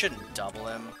they shouldn't double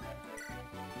him.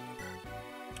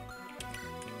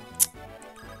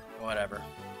 Whatever.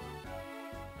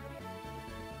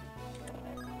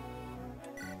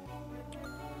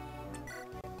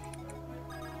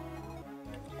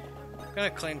 I'm gonna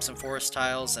claim some forest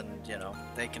tiles and, you know,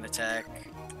 they can attack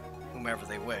whomever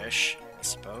they wish, I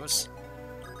suppose.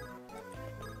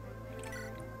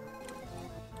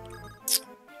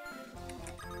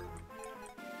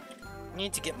 I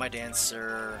need to get my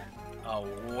dancer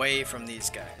away from these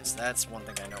guys. That's one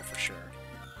thing I know for sure.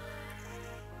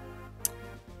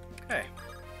 Okay.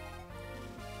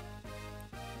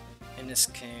 And this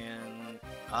can...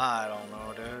 I don't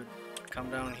know, dude.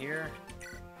 Come down here.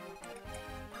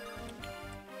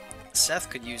 Seth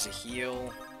could use a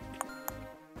heal.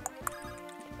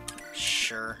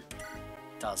 Sure.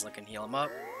 Dazla can heal him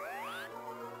up.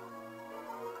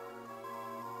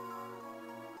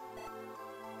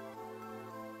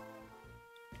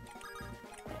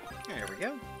 There we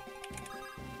go.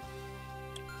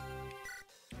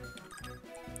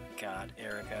 God,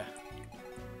 Erica.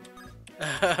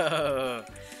 Oh,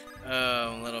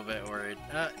 I'm a little bit worried.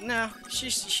 No,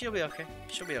 she'll be okay.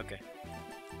 She'll be okay.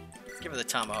 Let's give her the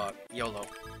tomahawk. YOLO.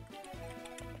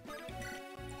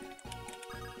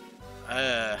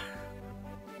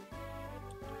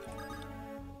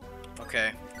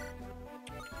 Okay.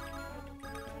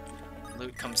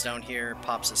 Loot comes down here,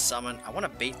 pops a summon. I want to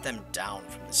bait them down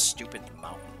from this stupid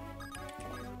mountain.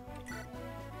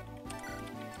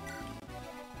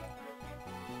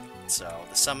 So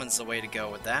the summon's the way to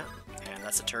go with that, and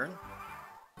that's a turn.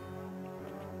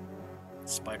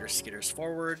 Spider skitters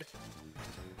forward,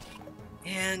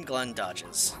 and Glenn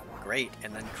dodges. Great,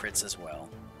 and then crits as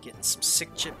well. Getting some sick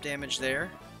chip damage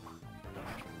there.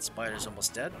 Spider's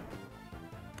almost dead.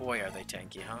 Boy, are they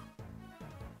tanky, huh?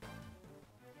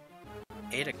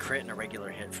 8 a crit and a regular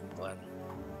hit from Glenn.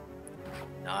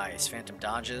 Nice. Phantom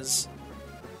dodges.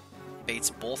 Baits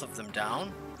both of them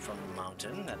down from the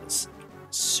mountain. That is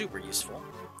super useful.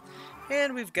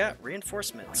 And we've got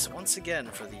reinforcements once again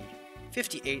for the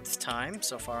 58th time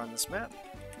so far on this map.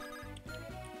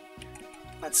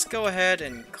 Let's go ahead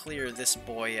and clear this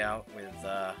boy out with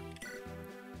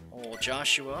old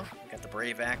Joshua. We got the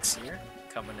Brave Axe here,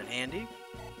 coming in handy.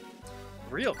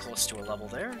 Real close to a level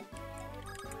there.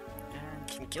 And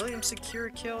can Gilliam secure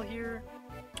a kill here?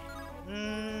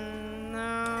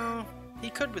 No. He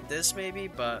could with this maybe,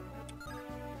 but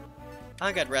I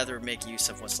think I'd rather make use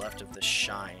of what's left of the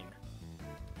Shine.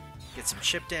 Get some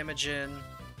chip damage in.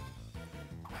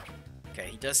 Okay,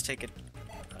 he does take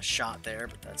a shot there,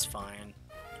 but that's fine.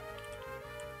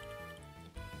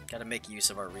 Gotta make use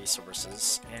of our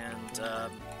resources, and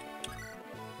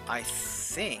I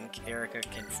think Erica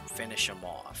can finish him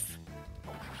off.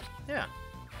 Yeah.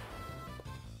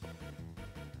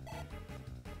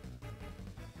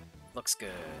 Looks good.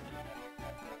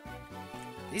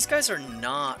 These guys are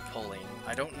not pulling.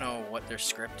 I don't know what their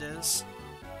script is.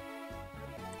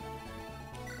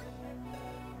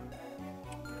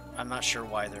 I'm not sure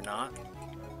why they're not.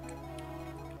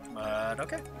 But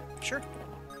okay, sure.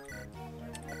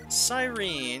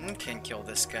 Cyrene can kill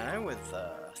this guy with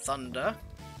Thunder.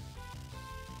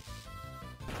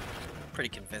 Pretty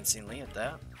convincingly at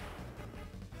that.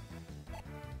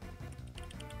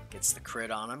 Gets the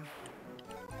crit on him.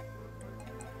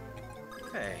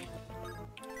 Okay.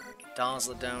 Get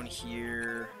Dazzler down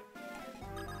here.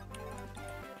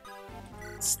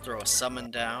 Let's throw a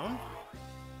summon down.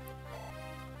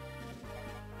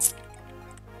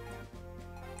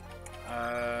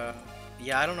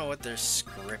 Yeah, I don't know what their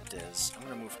script is. I'm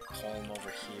gonna move Colm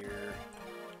over here.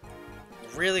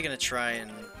 Really gonna try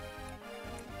and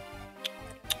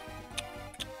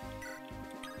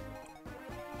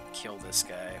kill this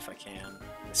guy if I can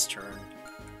this turn.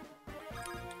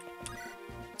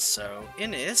 So,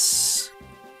 Innis,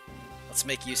 let's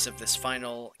make use of this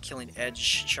final Killing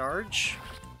Edge charge.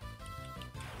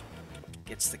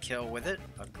 Gets the kill with it.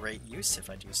 A great use, if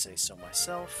I do say so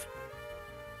myself.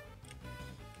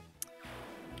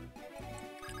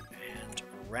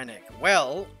 Rennick.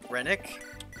 Well, Rennick,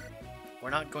 we're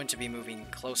not going to be moving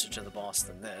closer to the boss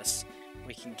than this.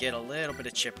 We can get a little bit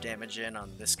of chip damage in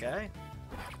on this guy.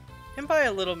 And by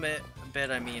a little bit,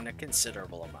 I mean a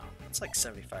considerable amount. It's like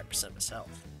 75% of his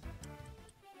health.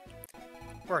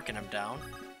 Working him down.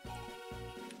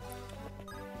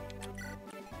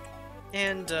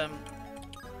 And, yeah,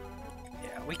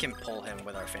 we can pull him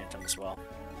with our Phantom as well.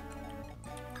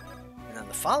 And then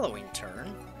the following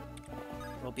turn,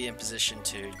 we'll be in position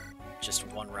to just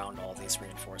one-round all these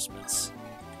reinforcements.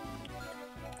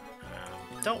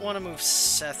 Don't want to move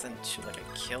Seth into like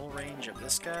a kill range of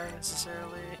this guy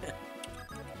necessarily.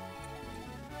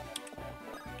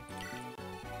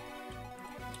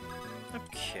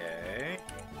 Okay.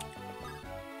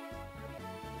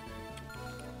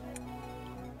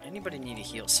 Anybody need a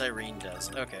heal? Cyrene does.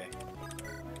 Okay.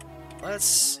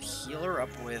 Let's heal her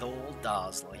up with old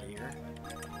Dazzler here.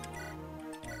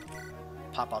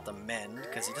 Pop out the Mend,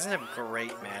 because he doesn't have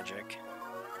great magic.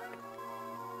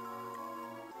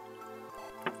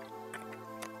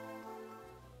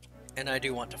 And I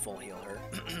do want to full heal her.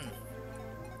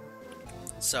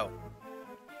 So,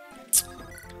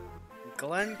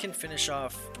 Glenn can finish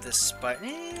off this spot.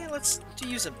 Let's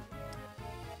use a...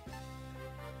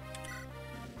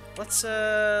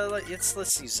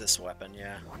 Let's use this weapon,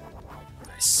 yeah.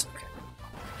 Nice, okay.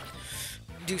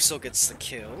 Dusel gets the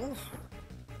kill.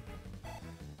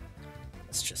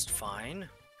 That's just fine.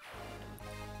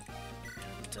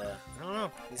 And, I don't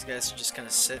know. These guys are just kind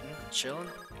of sitting, chilling.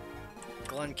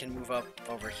 Glenn can move up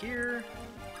over here.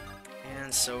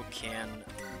 And so can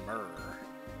Myrrh.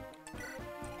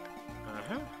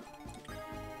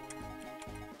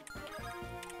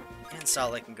 And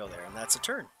Solid can go there, and that's a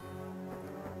turn.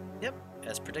 Yep,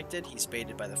 as predicted, he's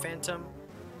baited by the Phantom.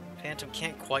 Phantom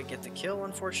can't quite get the kill,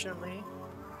 unfortunately.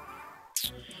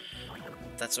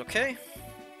 That's okay.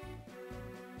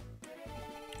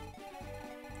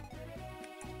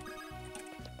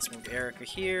 Let's move Erica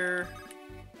here.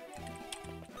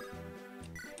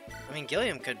 I mean,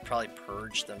 Gilliam could probably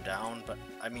purge them down, but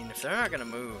I mean, if they're not gonna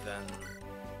move, then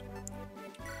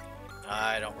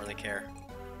I don't really care.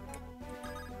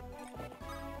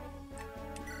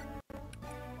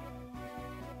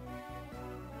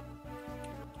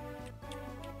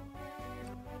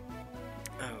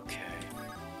 Okay.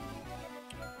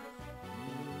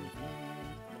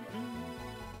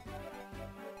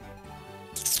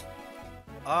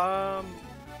 Bum,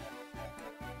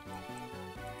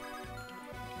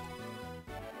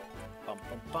 bum,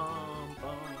 bum,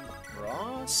 bum.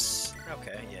 Ross?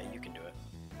 Okay, yeah, you can do it.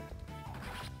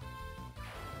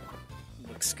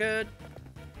 Looks good.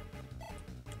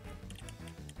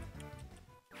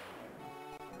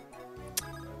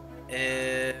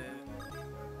 Yeah,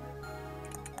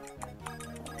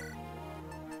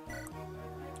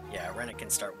 Rennet can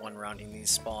start one-rounding these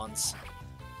spawns.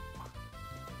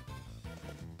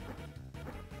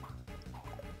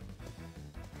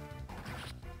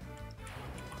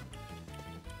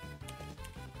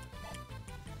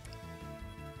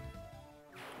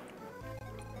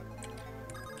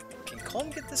 Can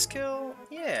Colm get this kill?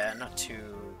 Yeah, not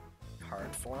too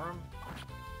hard for him.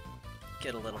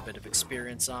 Get a little bit of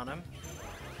experience on him.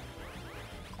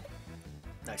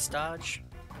 Nice dodge.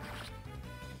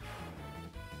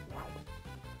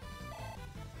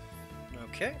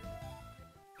 Okay.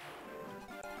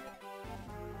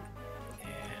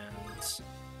 And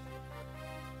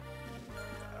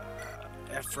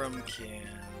Ephraim can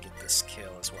get this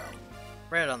kill as well.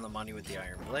 Right on the money with the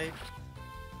Iron Blade.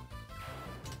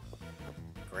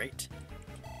 Great.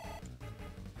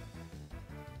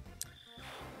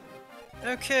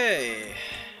 Okay.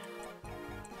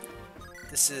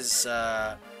 This is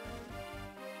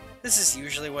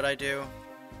usually what I do.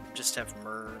 Just have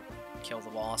Myr kill the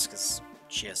boss because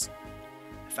she has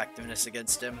effectiveness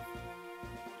against him.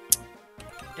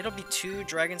 It'll be 2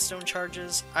 Dragonstone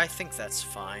charges. I think that's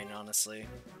fine, honestly.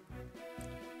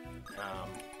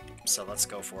 So let's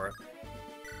go for it.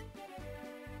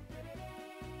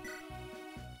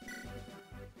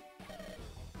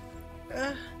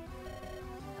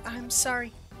 I'm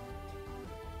sorry.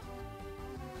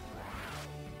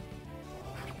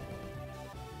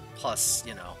 Plus,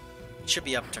 you know, it should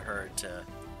be up to her to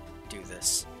do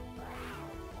this.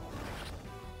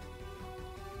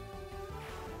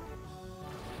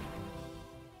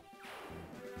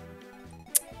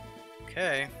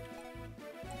 Okay.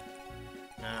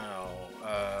 Now,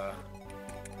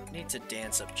 need to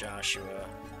dance up Joshua.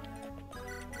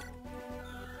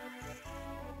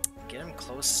 Get him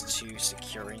close to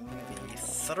securing the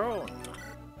throne.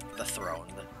 The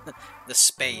throne. The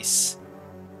space,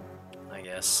 I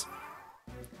guess.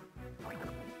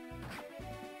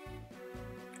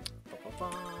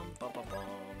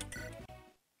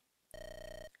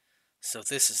 So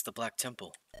this is the Black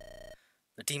Temple.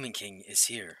 The Demon King is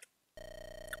here.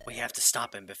 We have to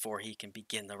stop him before he can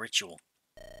begin the ritual.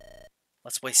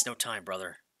 Let's waste no time,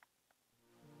 brother.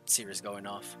 Seer's going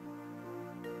off.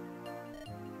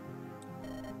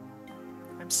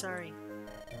 I'm sorry.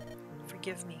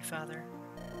 Forgive me, Father.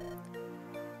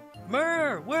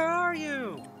 Myr, where are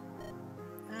you?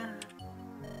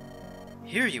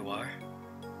 Here you are.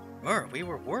 Myr, we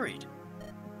were worried.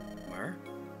 Myr,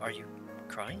 are you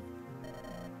crying?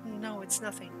 No, it's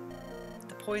nothing.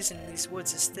 The poison in these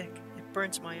woods is thick. It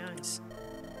burns my eyes.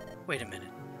 Wait a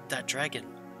minute. That dragon.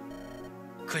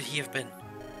 Could he have been?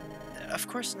 Of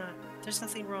course not. There's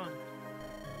nothing wrong.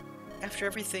 After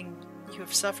everything you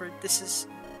have suffered, this is...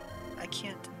 I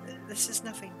can't. This is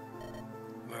nothing.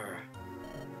 Myr.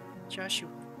 Joshua.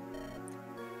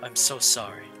 I'm so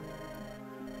sorry.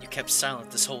 You kept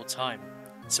silent this whole time,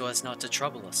 so as not to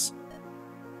trouble us.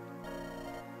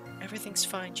 Everything's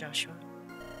fine, Joshua.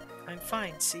 I'm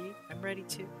fine, see? I'm ready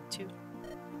to...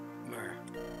 Myr.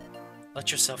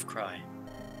 Let yourself cry.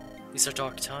 These are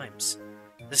dark times.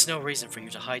 There's no reason for you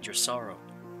to hide your sorrow.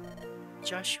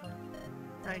 Joshua,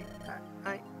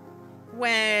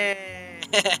 Wah!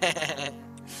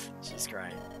 She's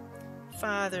crying.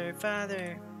 Father,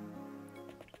 Father.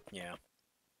 Yeah.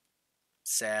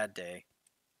 Sad day.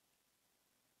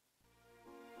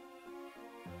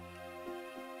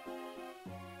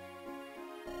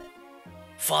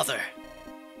 Father!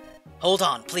 Hold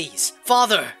on, please!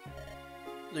 Father!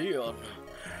 Leon,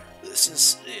 this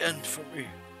is the end for me.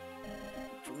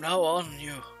 From now on,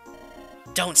 you...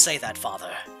 Don't say that,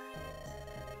 Father.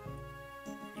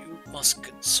 You must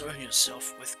concern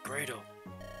yourself with Grado.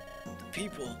 The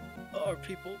people, our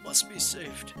people, must be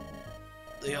saved.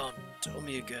 Leon, tell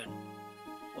me again,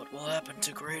 what will happen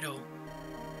to Grado?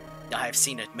 I have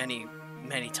seen it many,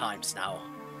 many times now.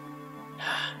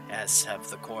 As have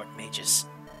the court mages.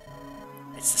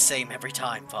 It's the same every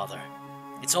time, Father.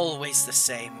 It's always the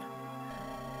same.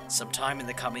 Sometime in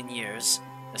the coming years,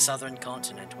 the southern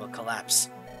continent will collapse.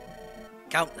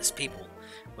 Countless people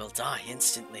will die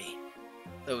instantly.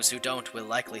 Those who don't will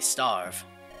likely starve.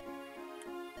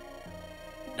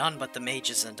 None but the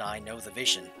mages and I know the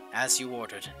vision, as you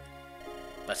ordered.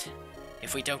 But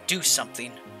if we don't do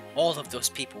something, all of those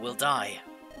people will die.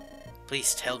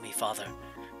 Please tell me, Father,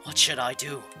 what should I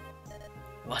do?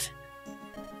 What?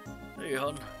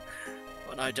 Leon,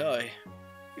 when I die,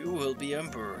 you will be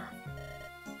Emperor.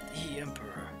 The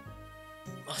Emperor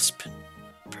must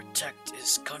protect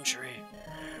his country.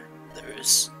 There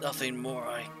is nothing more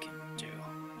I can do.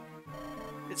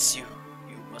 It's you.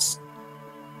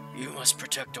 You must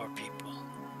protect our people.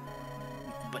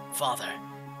 But Father,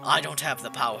 I don't have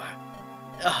the power.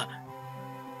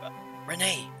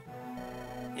 Renee,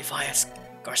 if I ask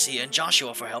Garcia and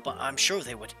Joshua for help, I'm sure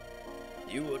they would.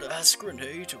 You would ask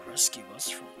Renee to rescue us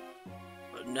from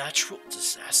a natural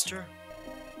disaster?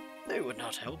 They would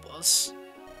not help us.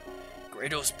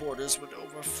 Grado's borders would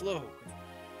overflow,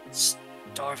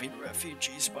 starving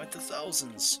refugees by the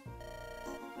thousands.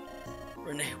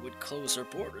 Renee would close her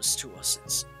borders to us.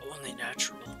 It's only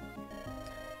natural.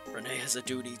 Renee has a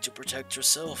duty to protect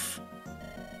herself.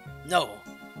 No,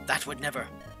 that would never.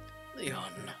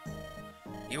 Leon,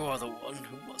 you are the one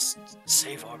who must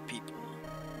save our people.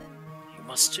 You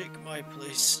must take my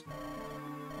place.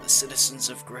 The citizens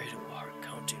of Grado are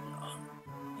counting on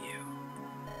you.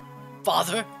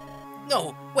 Father?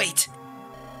 No, wait!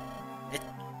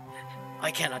 I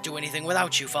cannot do anything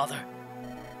without you, Father.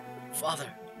 Father.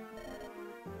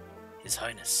 His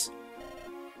Highness.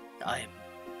 I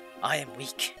am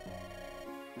weak.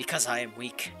 Because I am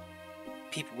weak,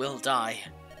 people will die.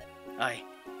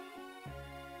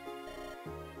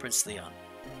 Prince Leon.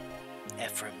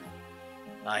 Ephraim.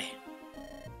 I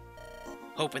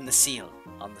hope in the seal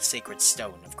on the sacred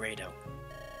stone of Grado.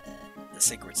 The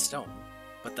sacred stone?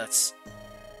 But that's...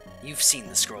 You've seen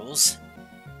the scrolls.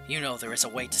 You know there is a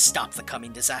way to stop the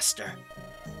coming disaster.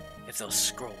 If those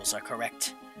scrolls are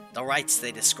correct, the rites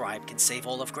they describe can save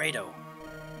all of Grado.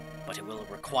 But it will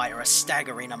require a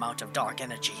staggering amount of dark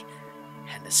energy,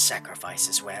 and a sacrifice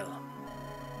as well.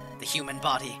 The human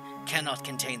body cannot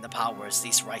contain the powers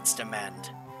these rites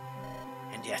demand.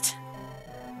 And yet,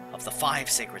 of the 5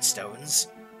 sacred stones,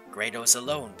 Grado's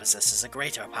alone possesses a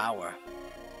greater power.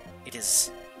 It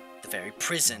is the very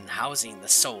prison housing the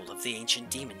soul of the ancient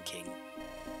Demon King.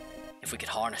 If we could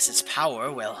harness its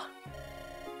power, well,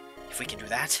 if we can do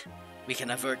that, we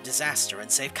can avert disaster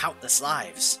and save countless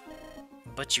lives.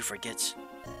 But you forget.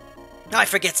 I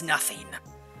forget nothing.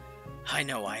 I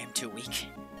know I am too weak.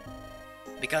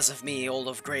 Because of me, all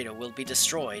of Grado will be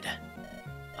destroyed.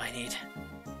 I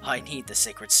need the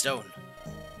sacred stone.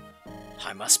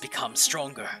 I must become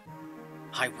stronger.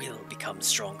 I will become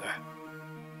stronger.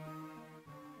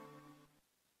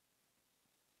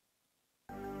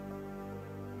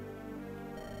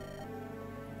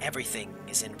 Everything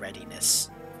is in readiness.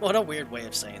 What a weird way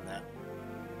of saying that.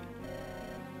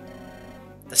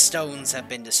 The stones have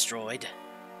been destroyed.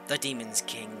 The Demon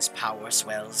King's power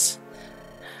swells.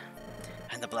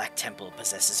 And the Black Temple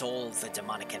possesses all the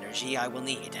demonic energy I will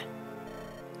need.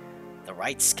 The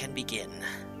rites can begin.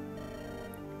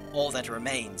 All that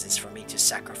remains is for me to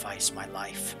sacrifice my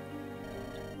life.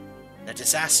 The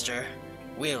disaster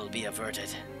will be averted.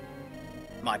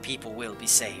 My people will be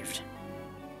saved.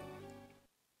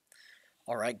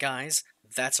 Alright guys,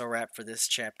 that's a wrap for this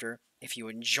chapter. If you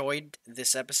enjoyed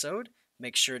this episode,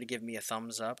 make sure to give me a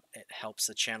thumbs up. It helps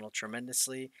the channel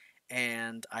tremendously,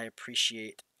 and I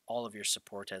appreciate all of your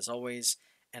support as always,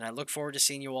 and I look forward to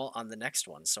seeing you all on the next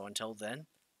one. So until then,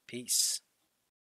 peace.